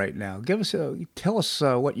NATO right now. Tell us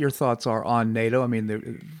what your thoughts are on NATO. I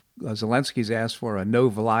mean, Zelensky's asked for a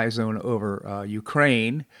no-fly zone over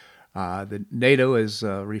Ukraine. The NATO has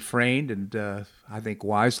refrained, and I think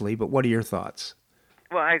wisely. But what are your thoughts?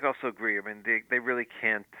 Well, I also agree. I mean, they really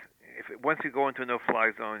can't. Once you go into a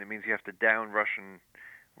no-fly zone, it means you have to down Russian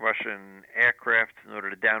aircraft. In order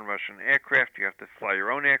to down Russian aircraft, you have to fly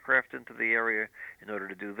your own aircraft into the area. In order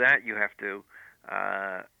to do that, you have to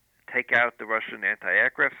take out the Russian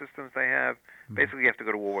anti-aircraft systems they have. Mm-hmm. Basically, you have to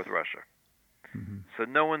go to war with Russia. Mm-hmm. So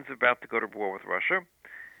no one's about to go to war with Russia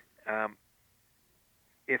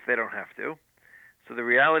if they don't have to. So the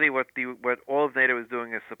reality, what all of NATO is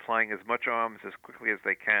doing is supplying as much arms as quickly as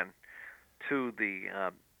they can to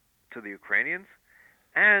the Ukrainians.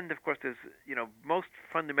 And of course, there's most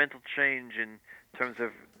fundamental change in terms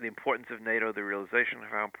of the importance of NATO, the realization of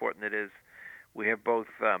how important it is. We have both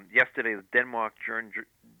yesterday Denmark joined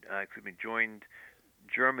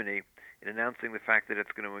Germany in announcing the fact that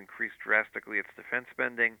it's going to increase drastically its defense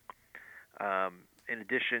spending. In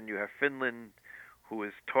addition, you have Finland, who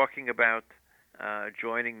is talking about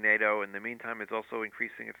joining NATO. In the meantime, it's also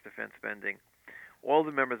increasing its defense spending. All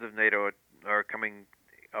the members of NATO are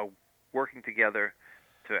working together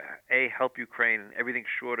to help Ukraine, everything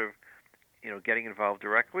short of getting involved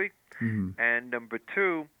directly, and number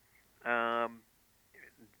two,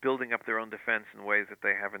 building up their own defense in ways that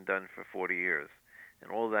they haven't done for 40 years,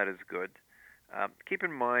 and all that is good. Keep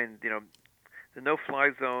in mind, the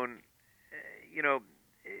no-fly zone,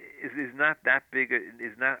 is not that big,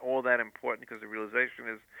 is not all that important, because the realization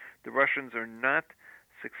is the Russians are not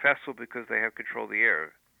successful because they have control of the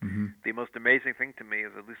air. The most amazing thing to me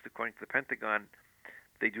is, at least according to the Pentagon,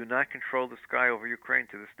 they do not control the sky over Ukraine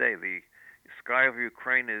to this day. The sky over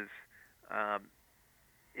Ukraine is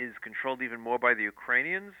controlled even more by the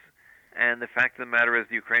Ukrainians, and the fact of the matter is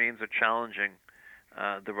the Ukrainians are challenging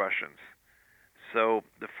the Russians. So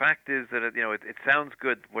the fact is that it sounds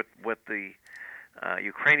good. What the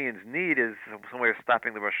Ukrainians need is some way of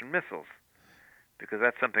stopping the Russian missiles, because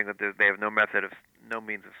that's something that they have no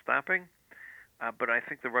means of stopping. But I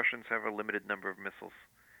think the Russians have a limited number of missiles,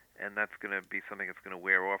 and that's going to be something that's going to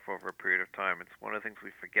wear off over a period of time. It's one of the things we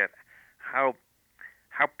forget, how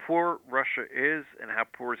poor Russia is and how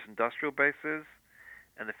poor its industrial base is.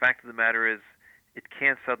 And the fact of the matter is, it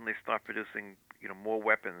can't suddenly start producing more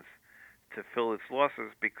weapons to fill its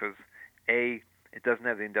losses, because A, it doesn't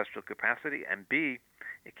have the industrial capacity, and B,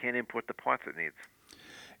 it can't import the parts it needs.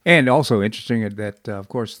 And also interesting that, of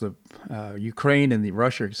course, the Ukraine and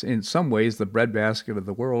Russia is in some ways the breadbasket of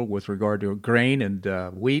the world with regard to grain and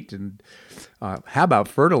wheat. And how about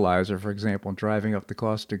fertilizer, for example, and driving up the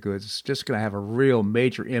cost of goods? It's just going to have a real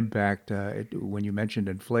major impact when you mentioned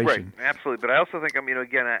inflation. Right, absolutely. But I also think, I'm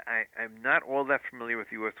not all that familiar with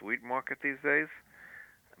the U.S. wheat market these days,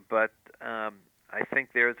 but I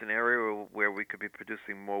think there's an area where we could be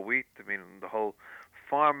producing more wheat.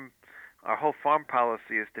 Our whole farm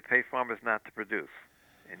policy is to pay farmers not to produce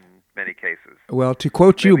in many cases. Well, to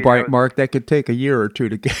quote you, Mark, that could take a year or two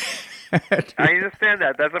to get. I understand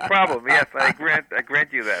that. That's a problem. Yes, I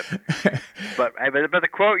grant you that. But to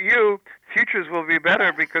quote you, futures will be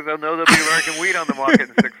better because they'll know there'll be American wheat on the market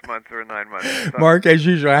in 6 months or 9 months. So, Mark, as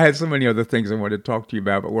usual, I had so many other things I wanted to talk to you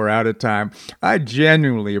about, but we're out of time. I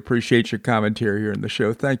genuinely appreciate your commentary here in the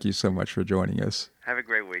show. Thank you so much for joining us. Have a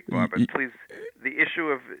great week, Bob. And please, the issue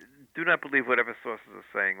of do not believe whatever sources are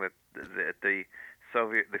saying that the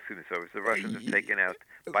Russians have taken out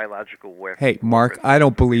biological weapons. Hey, Mark, I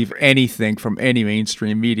don't believe anything from any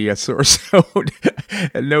mainstream media source. So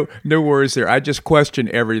no worries there. I just question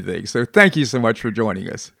everything. So thank you so much for joining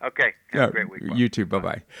us. Okay. Have a great week, Bob. You too.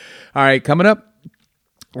 Bye-bye. All right, coming up,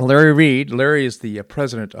 Larry Reed. Larry is the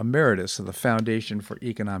President Emeritus of the Foundation for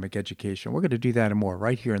Economic Education. We're going to do that and more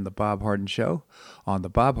right here in The Bob Harden Show on the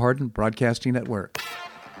Bob Harden Broadcasting Network.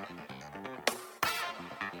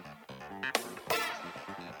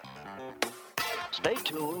 Stay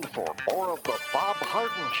tuned for more of The Bob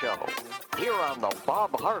Harden Show here on the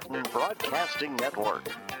Bob Harden Broadcasting Network.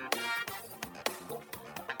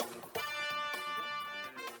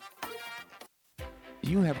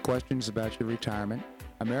 Do you have questions about your retirement?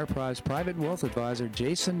 Ameriprise Private Wealth Advisor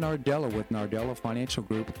Jason Nardella with Nardella Financial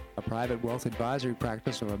Group, a private wealth advisory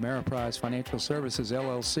practice of Ameriprise Financial Services,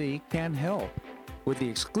 LLC, can help. With the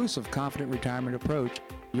exclusive Confident Retirement approach,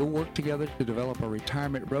 you'll work together to develop a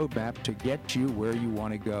retirement roadmap to get you where you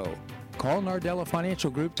want to go. Call Nardella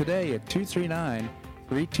Financial Group today at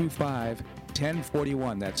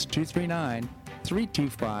 239-325-1041. That's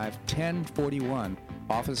 239-325-1041.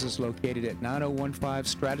 Office is located at 9015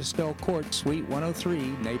 Stratosdale Court, Suite 103,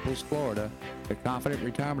 Naples, Florida. The Confident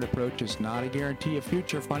Retirement approach is not a guarantee of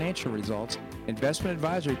future financial results. Investment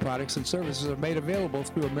advisory products and services are made available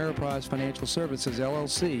through Ameriprise Financial Services,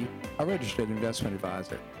 LLC, a registered investment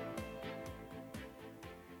advisor.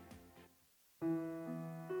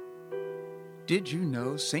 Did you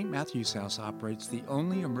know St. Matthew's House operates the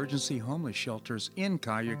only emergency homeless shelters in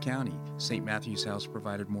Collier County? St. Matthew's House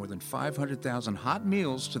provided more than 500,000 hot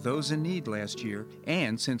meals to those in need last year,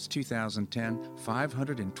 and since 2010,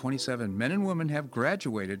 527 men and women have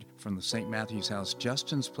graduated from the St. Matthew's House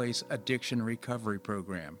Justin's Place Addiction Recovery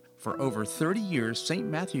Program. For over 30 years, St.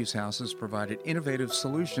 Matthew's House has provided innovative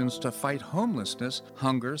solutions to fight homelessness,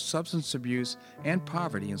 hunger, substance abuse, and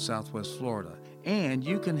poverty in Southwest Florida. And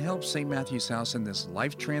you can help St. Matthew's House in this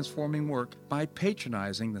life-transforming work by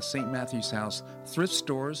patronizing the St. Matthew's House thrift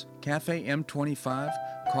stores, Cafe M25,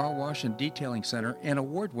 car wash and detailing center, and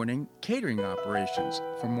award-winning catering operations.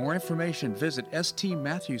 For more information, visit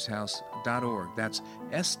stmatthewshouse.org. That's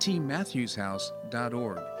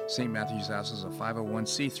stmatthewshouse.org. St. Matthew's House is a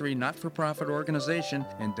 501c3 not-for-profit organization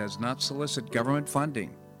and does not solicit government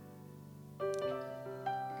funding.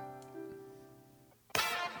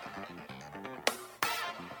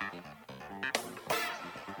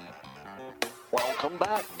 Welcome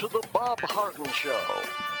back to the Bob Harden Show.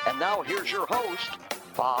 And now here's your host,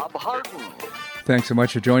 Bob Harden. Thanks so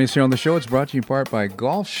much for joining us here on the show. It's brought to you in part by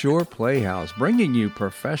Gulf Shore Playhouse, bringing you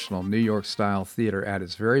professional New York-style theater at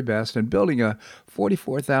its very best and building a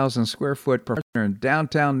 44,000 square foot in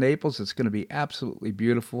downtown Naples. It's going to be absolutely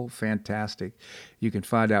beautiful, fantastic. You can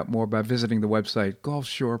find out more by visiting the website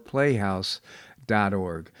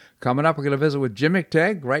gulfshoreplayhouse.org. Coming up, we're going to visit with Jim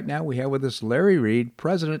McTagg. Right now, we have with us Larry Reed,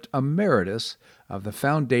 President Emeritus of the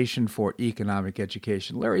Foundation for Economic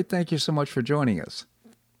Education. Larry, thank you so much for joining us.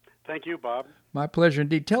 Thank you, Bob. My pleasure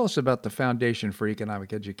indeed. Tell us about the Foundation for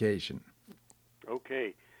Economic Education.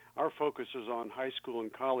 Okay. Our focus is on high school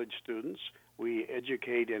and college students. We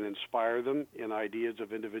educate and inspire them in ideas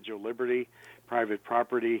of individual liberty, private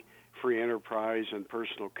property, free enterprise, and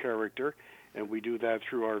personal character. And we do that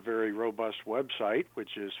through our very robust website,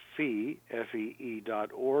 which is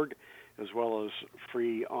fee.org, as well as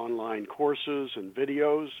free online courses and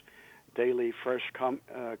videos, daily fresh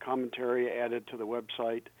commentary added to the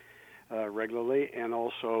website regularly, and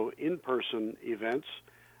also in-person events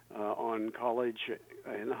on college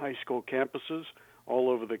and high school campuses all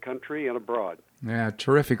over the country and abroad. Yeah,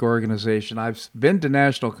 terrific organization. I've been to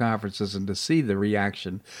national conferences, and to see the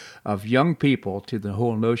reaction of young people to the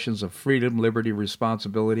whole notions of freedom, liberty,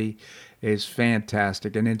 responsibility is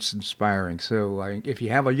fantastic, and it's inspiring. So if you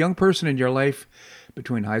have a young person in your life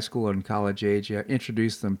between high school and college age,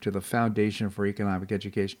 introduce them to the Foundation for Economic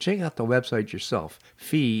Education. Check out the website yourself,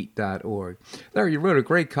 fee.org. Larry, you wrote a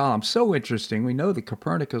great column, so interesting. We know that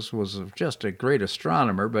Copernicus was just a great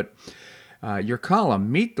astronomer, but your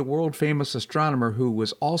column, Meet the World-Famous Astronomer Who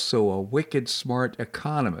Was Also a Wicked Smart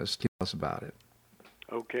Economist. Tell us about it.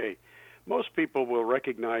 Okay. Most people will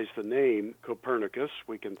recognize the name Copernicus.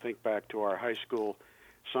 We can think back to our high school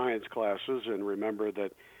science classes and remember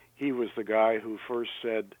that he was the guy who first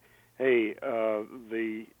said, hey,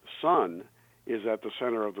 the sun is at the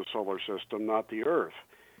center of the solar system, not the Earth.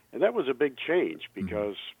 And that was a big change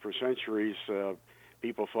because for centuries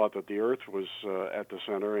people thought that the Earth was at the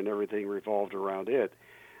center and everything revolved around it.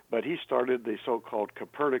 But he started the so-called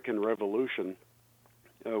Copernican revolution,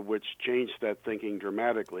 which changed that thinking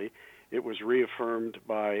dramatically. It was reaffirmed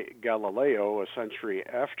by Galileo a century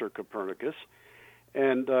after Copernicus,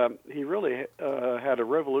 and he really had a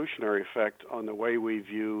revolutionary effect on the way we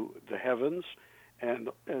view the heavens and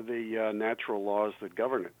the natural laws that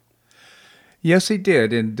govern it. Yes, he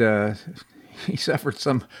did, and he suffered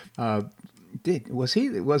some. Was he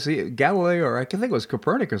Galileo, or I think it was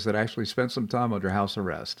Copernicus that actually spent some time under house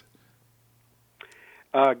arrest?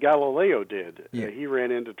 Galileo did. Yeah. He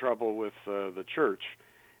ran into trouble with the church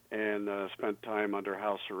and spent time under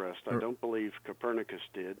house arrest. I don't believe Copernicus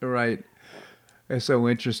did. Right. It's so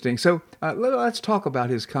interesting. So let's talk about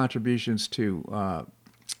his contributions to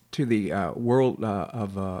the world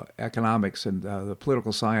of economics and the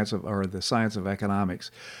political science or the science of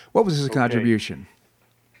economics. What was his contribution?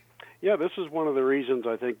 Yeah, this is one of the reasons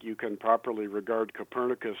I think you can properly regard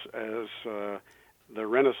Copernicus as the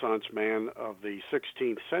Renaissance man of the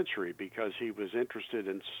 16th century, because he was interested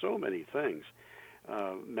in so many things,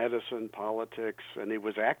 medicine, politics, and he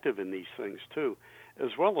was active in these things too,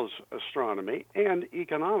 as well as astronomy and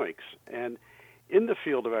economics. And in the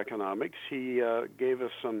field of economics, he gave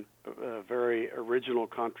us some very original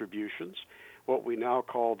contributions. What we now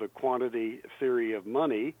call the quantity theory of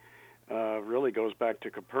money really goes back to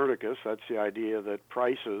Copernicus. That's the idea that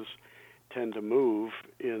prices tend to move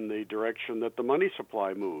in the direction that the money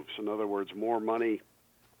supply moves. In other words, more money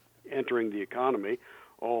entering the economy,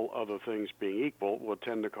 all other things being equal, will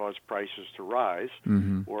tend to cause prices to rise,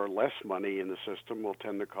 or less money in the system will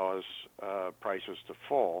tend to cause prices to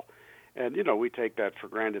fall. And, you know, we take that for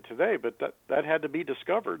granted today, but that had to be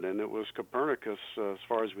discovered, and it was Copernicus, as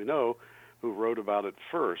far as we know, who wrote about it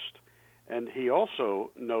first. And he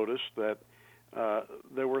also noticed that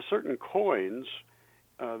there were certain coins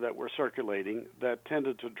that were circulating that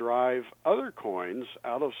tended to drive other coins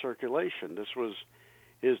out of circulation. This was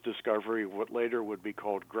his discovery of what later would be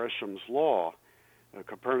called Gresham's Law.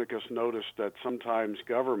 Copernicus noticed that sometimes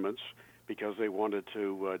governments, because they wanted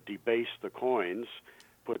to debase the coins,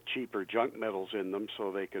 put cheaper junk metals in them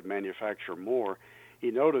so they could manufacture more,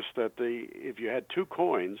 he noticed that if you had two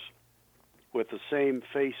coins with the same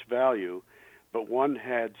face value, but one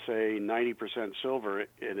had, say, 90% silver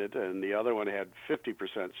in it and the other one had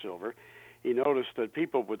 50% silver, he noticed that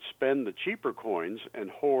people would spend the cheaper coins and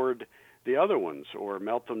hoard the other ones or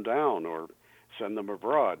melt them down or send them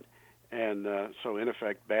abroad. And so, in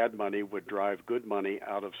effect, bad money would drive good money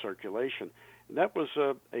out of circulation. And that was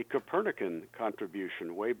a Copernican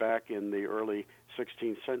contribution way back in the early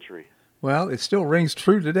 16th century. Well, it still rings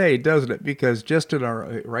true today, doesn't it? Because just in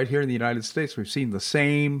right here in the United States, we've seen the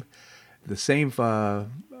same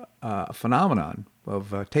phenomenon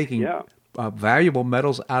of taking valuable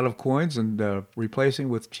metals out of coins and replacing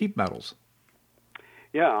with cheap metals.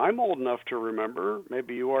 Yeah, I'm old enough to remember.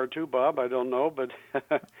 Maybe you are too, Bob. I don't know, but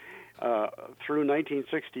through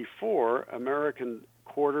 1964, American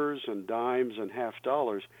quarters and dimes and half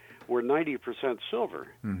dollars were 90% silver.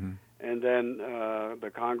 Mm-hmm. And then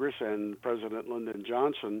the Congress and President Lyndon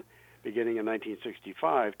Johnson, beginning in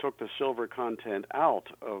 1965, took the silver content out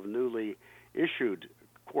of newly issued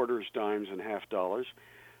quarters, dimes, and half dollars.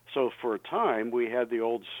 So for a time, we had the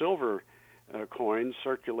old silver coins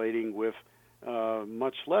circulating with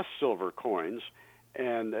much less silver coins.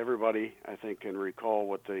 And everybody, I think, can recall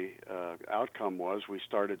what the outcome was. We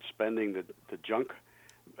started spending the junk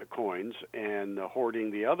coins and hoarding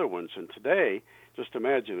the other ones. And today, just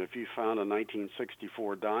imagine if you found a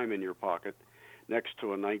 1964 dime in your pocket next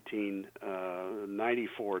to a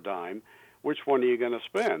 1994 dime, which one are you going to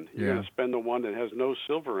spend? You're going to spend the one that has no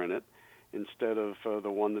silver in it instead of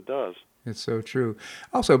the one that does. It's so true.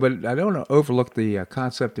 Also, but I don't want to overlook the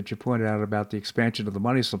concept that you pointed out about the expansion of the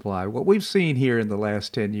money supply. What we've seen here in the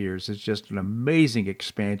last 10 years is just an amazing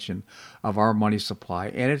expansion of our money supply,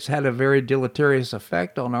 and it's had a very deleterious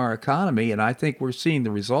effect on our economy, and I think we're seeing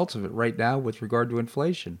the results of it right now with regard to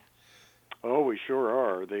inflation. Oh, we sure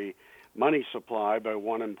are. The money supply, by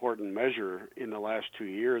one important measure, in the last 2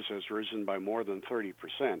 years has risen by more than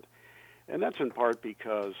 30%. And that's in part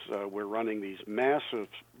because we're running these massive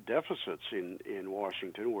deficits in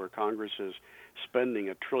Washington, where Congress is spending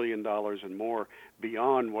 $1 trillion and more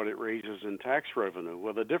beyond what it raises in tax revenue.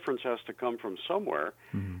 Well, the difference has to come from somewhere,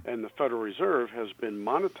 and the Federal Reserve has been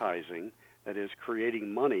monetizing, that is,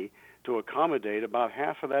 creating money to accommodate about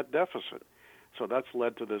half of that deficit. So that's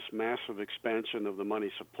led to this massive expansion of the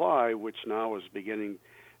money supply, which now is beginning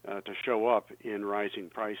to show up in rising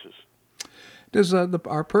prices. Does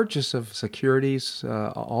our purchase of securities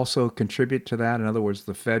also contribute to that? In other words,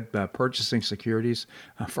 the Fed purchasing securities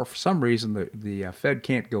for some reason the Fed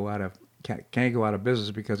can't go out of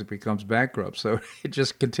business because it becomes bankrupt. So it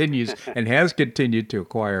just continues and has continued to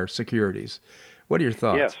acquire securities. What are your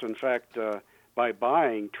thoughts? Yes, in fact, by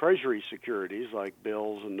buying Treasury securities like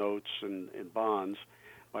bills and notes and bonds,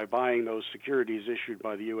 by buying those securities issued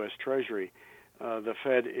by the U.S. Treasury, the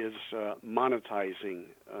Fed is monetizing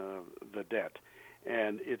the debt.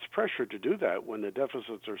 And it's pressure to do that when the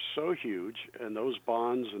deficits are so huge, and those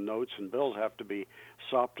bonds and notes and bills have to be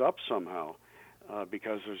sopped up somehow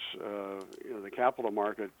because there's, the capital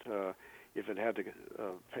market, if it had to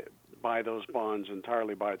buy those bonds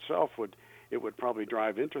entirely by itself, would probably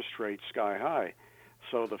drive interest rates sky high.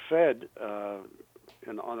 So the Fed,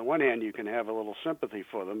 and on the one hand, you can have a little sympathy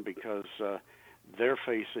for them because they're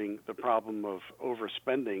facing the problem of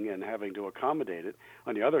overspending and having to accommodate it.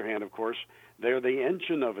 On the other hand, of course, they're the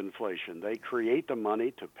engine of inflation. They create the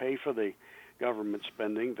money to pay for the government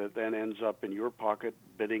spending that then ends up in your pocket,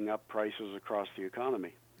 bidding up prices across the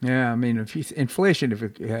economy. Yeah, I mean, if we have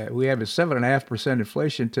a 7.5%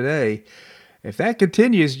 inflation today, if that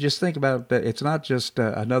continues, just think about that. It's not just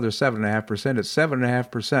another 7.5%. It's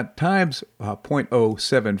 7.5% times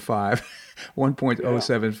 0.075,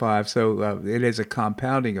 1.075. So it is a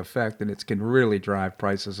compounding effect, and it can really drive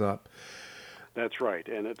prices up. That's right.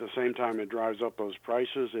 And at the same time it drives up those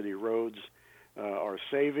prices, it erodes our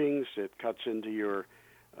savings. It cuts into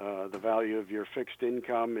the value of your fixed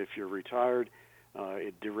income if you're retired.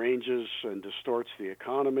 It deranges and distorts the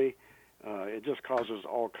economy. It just causes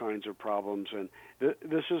all kinds of problems, and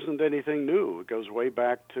this isn't anything new. It goes way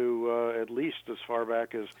back to at least as far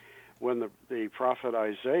back as when the prophet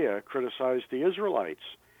Isaiah criticized the Israelites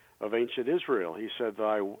of ancient Israel. He said,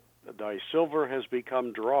 thy silver has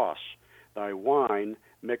become dross, thy wine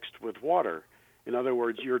mixed with water. In other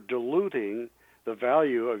words, you're diluting the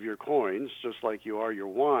value of your coins, just like you are your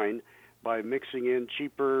wine, by mixing in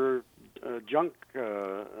cheaper junk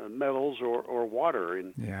metals or water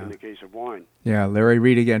in the case of wine. Yeah, Larry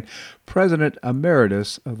Reed again, President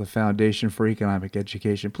Emeritus of the Foundation for Economic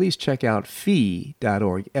Education. Please check out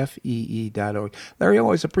fee.org, FEE.org. Larry,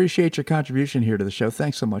 always appreciate your contribution here to the show.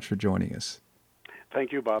 Thanks so much for joining us.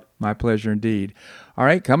 Thank you, Bob. My pleasure indeed. All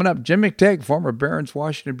right, coming up, Jim McTague, former Barron's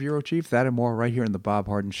Washington Bureau Chief. That and more right here in The Bob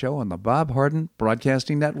Harden Show on the Bob Harden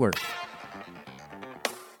Broadcasting Network.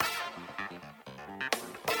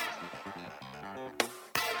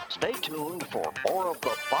 Stay tuned for more of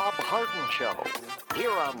The Bob Harden Show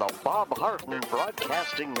here on the Bob Harden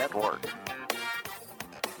Broadcasting Network.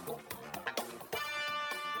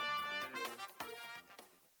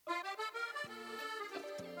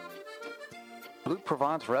 Blue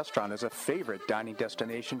Provence Restaurant is a favorite dining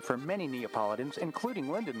destination for many Neapolitans, including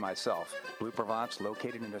Linda and myself. Blue Provence,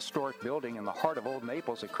 located in a historic building in the heart of Old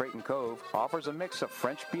Naples at Creighton Cove, offers a mix of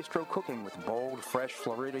French bistro cooking with bold, fresh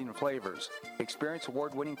Floridian flavors. Experience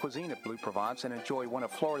award-winning cuisine at Blue Provence and enjoy one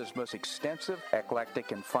of Florida's most extensive,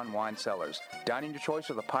 eclectic, and fun wine cellars. Dining your choice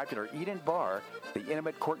of the popular Eat-In Bar, the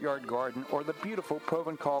intimate Courtyard Garden, or the beautiful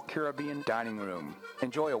Provencal Caribbean Dining Room.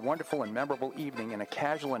 Enjoy a wonderful and memorable evening in a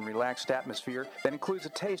casual and relaxed atmosphere that includes a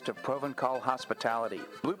taste of Provencal hospitality.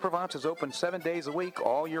 Blue Provence is open 7 days a week,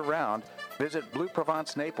 all year round. Visit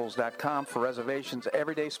BlueProvenceNaples.com for reservations,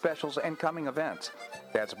 everyday specials, and coming events.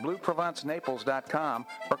 That's BlueProvenceNaples.com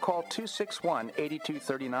or call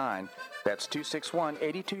 261-8239. That's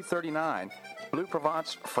 261-8239. Blue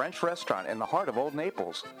Provence French Restaurant in the heart of Old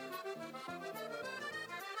Naples.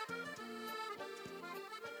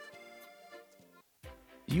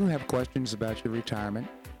 Do you have questions about your retirement?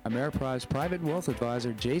 Ameriprise Private Wealth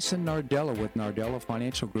Advisor Jason Nardella with Nardella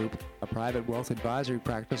Financial Group, a private wealth advisory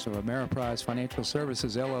practice of Ameriprise Financial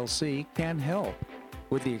Services, LLC, can help.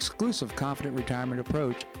 With the exclusive Confident Retirement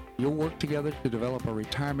approach, you'll work together to develop a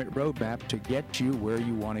retirement roadmap to get you where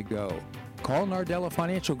you want to go. Call Nardella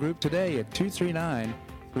Financial Group today at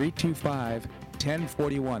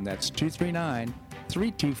 239-325-1041. That's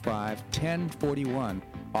 239-325-1041.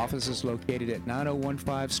 Office is located at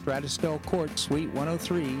 9015 Stratosdale Court, Suite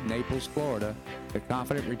 103, Naples, Florida. The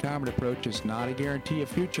Confident Retirement approach is not a guarantee of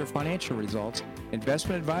future financial results.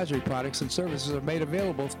 Investment advisory products and services are made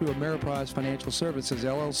available through Ameriprise Financial Services,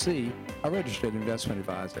 LLC, a registered investment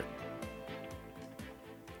advisor.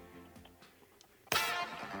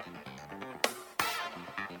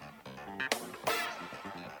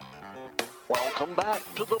 Welcome back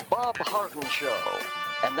to the Bob Harden Show.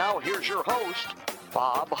 And now here's your host,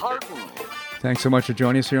 Bob Harden. Thanks so much for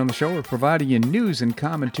joining us here on the show. We're providing you news and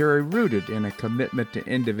commentary rooted in a commitment to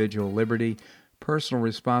individual liberty, personal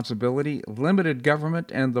responsibility, limited government,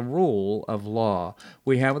 and the rule of law.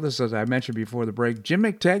 We have with us, as I mentioned before the break, Jim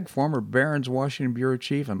McTague, former Barron's Washington Bureau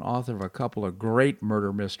Chief and author of a couple of great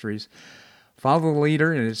murder mysteries. Follow the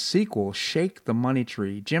Leader and its sequel, Shake the Money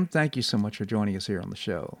Tree. Jim, thank you so much for joining us here on the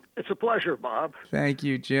show. It's a pleasure, Bob. Thank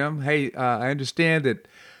you, Jim. Hey, I understand that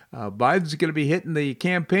Biden's going to be hitting the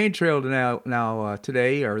campaign trail now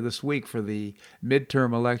today or this week for the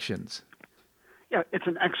midterm elections. Yeah, it's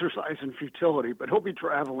an exercise in futility, but he'll be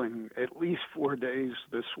traveling at least 4 days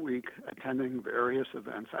this week, attending various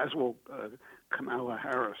events, as will Kamala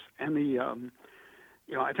Harris. And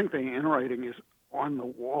I think the handwriting is on the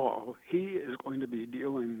wall. He is going to be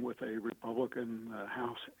dealing with a Republican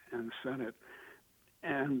House and Senate,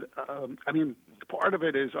 and part of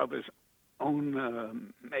it is of his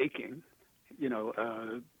own making.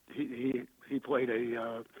 He played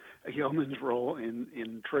a yeoman's role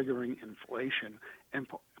in triggering inflation, and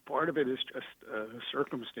part of it is just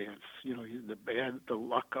circumstance. The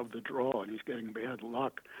luck of the draw, and he's getting bad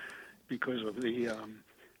luck because of the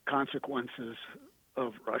consequences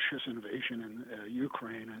of Russia's invasion in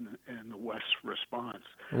Ukraine and the West's response.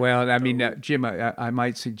 Well, Jim, I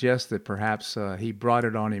might suggest that perhaps he brought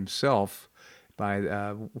it on himself by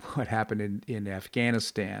what happened in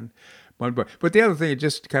Afghanistan. But the other thing, it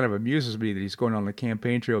just kind of amuses me that he's going on the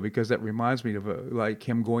campaign trail, because that reminds me of like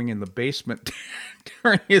him going in the basement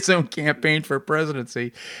during his own campaign for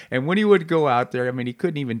presidency. And when he would go out there, he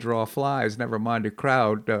couldn't even draw flies, never mind a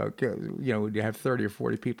crowd. Would have 30 or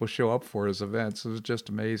 40 people show up for his events. It was just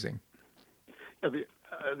amazing. Yeah,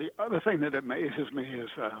 the other thing that amazes me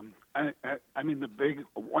is, the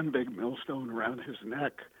one big millstone around his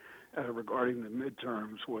neck regarding the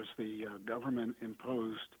midterms was the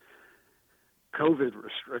government-imposed COVID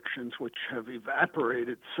restrictions, which have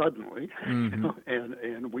evaporated suddenly, mm-hmm. and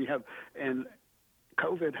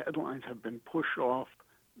COVID headlines have been pushed off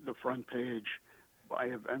the front page by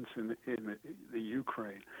events in the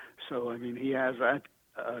Ukraine. So he has that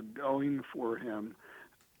going for him,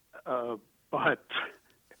 but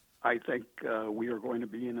I think we are going to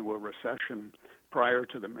be into a recession prior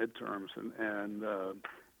to the midterms, and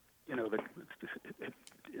you know,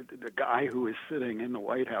 the guy who is sitting in the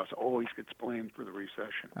White House always gets blamed for the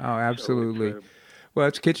recession. Oh, absolutely. So Well,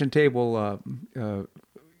 it's kitchen table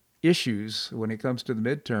issues when it comes to the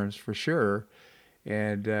midterms for sure.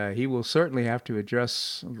 And he will certainly have to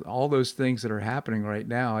address all those things that are happening right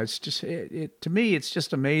now. It's just, to me, it's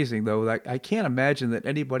just amazing, though. Like, I can't imagine that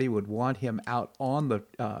anybody would want him out on the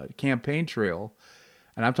campaign trail,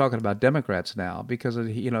 and I'm talking about Democrats now, because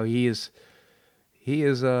he is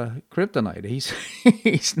kryptonite.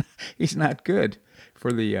 He's not good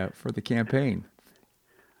for the campaign.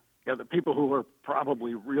 yeah, the people who are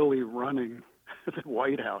probably really running the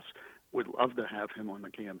White House would love to have him on the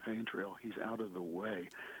campaign trail. He's out of the way.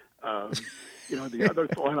 You know, the other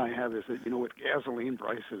thought I have is that, you know, with gasoline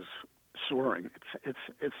prices soaring,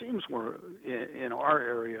 it seems more in our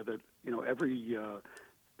area that, you know, every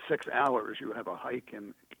 6 hours you have a hike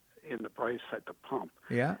in the price at the pump.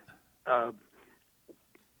 Yeah.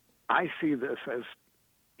 I see this as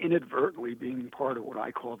inadvertently being part of what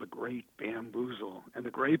I call the Great Bamboozle. And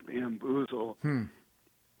the Great Bamboozle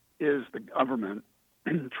is the government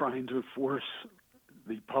trying to force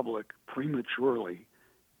the public prematurely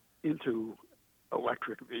into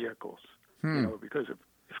electric vehicles. You know, because if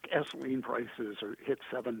gasoline prices hit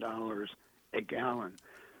 $7 a gallon,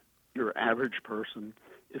 your average person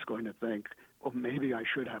is going to think, well, maybe I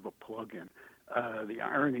should have a plug-in. The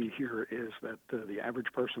irony here is that the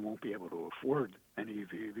average person won't be able to afford an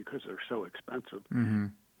EV because they're so expensive. Mm-hmm.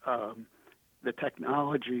 The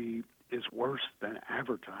technology is worse than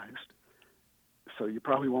advertised. So you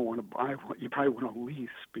probably won't want to buy one. You probably want to lease,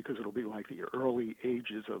 because it'll be like the early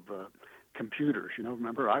ages of computers. You know,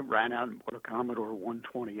 remember, I ran out and bought a Commodore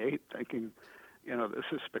 128 thinking, you know, this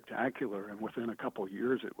is spectacular. And within a couple of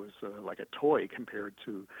years, it was like a toy compared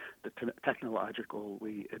to the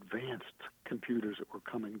technologically advanced computers that were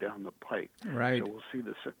coming down the pike. Right. So we'll see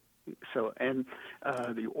this. So, and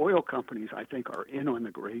the oil companies, I think, are in on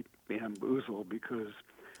the Great Bamboozle, because,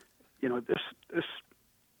 you know, this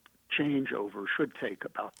changeover should take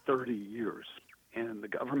about 30 years, and the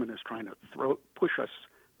government is trying to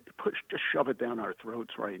just shove it down our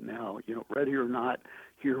throats right now. You know, ready or not,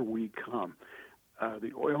 here we come.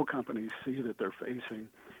 The oil companies see that they're facing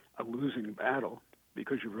a losing battle,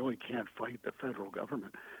 because you really can't fight the federal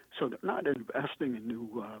government. So they're not investing in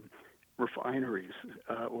new refineries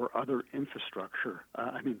or other infrastructure.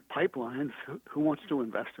 I mean, pipelines, who wants to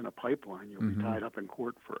invest in a pipeline? You'll be tied up in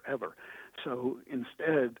court forever. So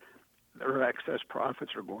instead, their excess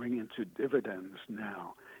profits are going into dividends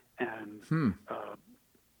now. And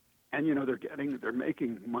and you know, they're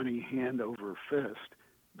making money hand over fist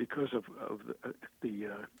because of the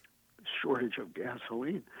shortage of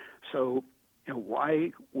gasoline. So, you know,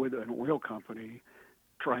 why would an oil company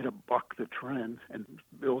try to buck the trend and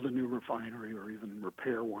build a new refinery or even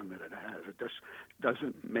repair one that it has? It just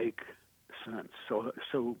doesn't make sense. So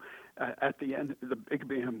at the end, the big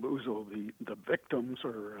bamboozle, the victims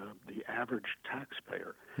are the average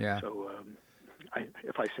taxpayer. Yeah. So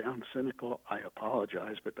if I sound cynical, I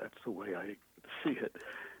apologize, but that's the way I see it.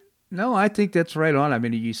 No, I think that's right on. I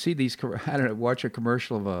mean, you see these, I don't know, watch a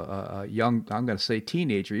commercial of a young, I'm going to say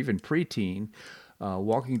teenager, even preteen,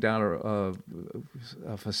 walking down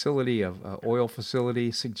a facility, oil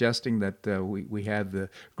facility, suggesting that we have the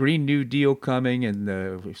Green New Deal coming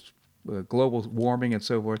and global warming and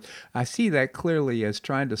so forth. I see that clearly as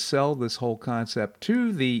trying to sell this whole concept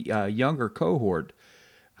to the younger cohort,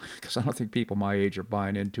 because I don't think people my age are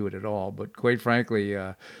buying into it at all. But quite frankly,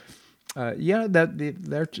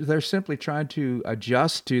 they're simply trying to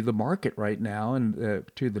adjust to the market right now and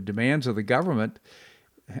to the demands of the government.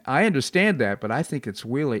 I understand that, but I think it's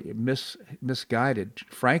really misguided.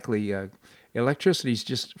 Frankly, electricity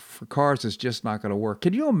for cars is just not going to work.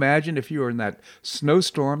 Can you imagine if you were in that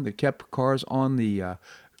snowstorm that kept cars on the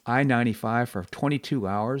I-95 for 22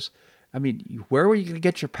 hours? I mean, where were you going to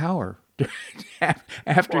get your power?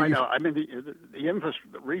 After I know. I mean, the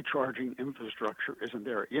recharging infrastructure isn't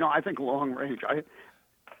there. You know, I think long range.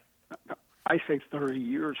 I say 30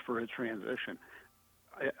 years for a transition.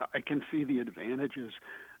 I can see the advantages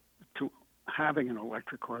to having an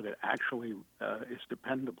electric car that actually is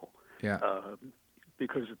dependable. Yeah.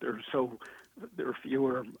 Because there are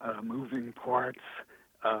fewer moving parts.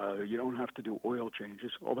 You don't have to do oil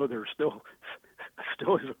changes, although there still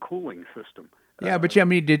is a cooling system. Yeah, but I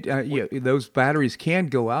mean, those batteries can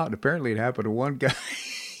go out. Apparently, it happened to one guy.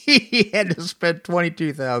 He had to spend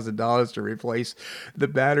 $22,000 to replace the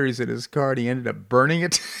batteries in his car, and he ended up burning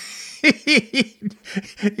it.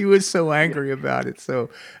 He was so angry about it. So,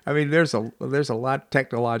 I mean, there's a lot of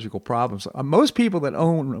technological problems. Most people that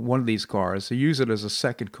own one of these cars, they use it as a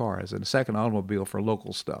second car, as a second automobile for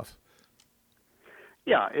local stuff.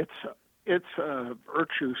 Yeah, it's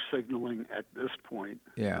virtue signaling at this point.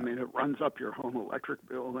 Yeah. I mean, it runs up your home electric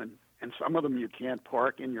bill, and some of them you can't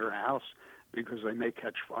park in your house because they may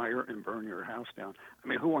catch fire and burn your house down. I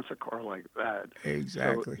mean, who wants a car like that?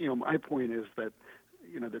 Exactly. So, my point is that,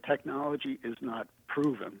 the technology is not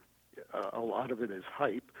proven. A lot of it is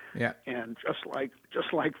hype. Yeah. And just like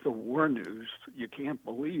the war news, you can't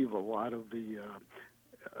believe a lot of the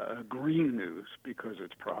green news because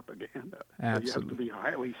it's propaganda. Absolutely. So you have to be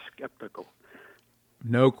highly skeptical.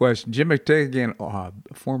 No question. Jim McTighe, again,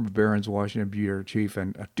 former Barron's Washington Bureau Chief,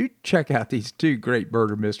 and do check out these two great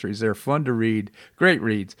murder mysteries. They're fun to read, great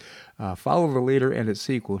reads. Follow the Leader and its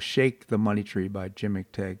sequel, Shake the Money Tree by Jim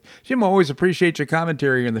McTighe. Jim, always appreciate your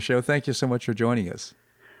commentary on the show. Thank you so much for joining us.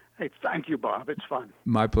 Hey, thank you, Bob. It's fun.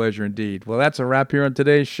 My pleasure indeed. Well, that's a wrap here on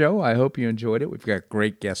today's show. I hope you enjoyed it. We've got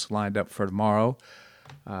great guests lined up for tomorrow,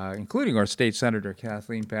 including our State Senator,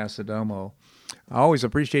 Kathleen Passidomo. I always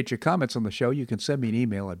appreciate your comments on the show. You can send me an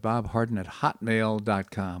email at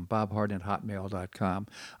bobharden@hotmail.com, bobharden@hotmail.com.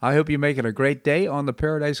 I hope you make it a great day on the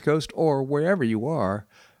Paradise Coast or wherever you are.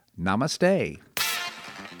 Namaste.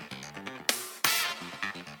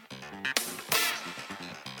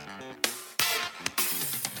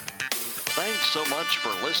 Thanks so much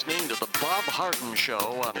for listening to The Bob Harden Show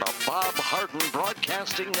on the Bob Harden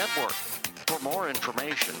Broadcasting Network. For more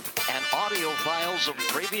information and audio files of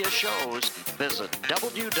previous shows, visit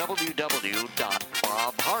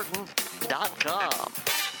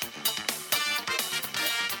www.bobharden.com.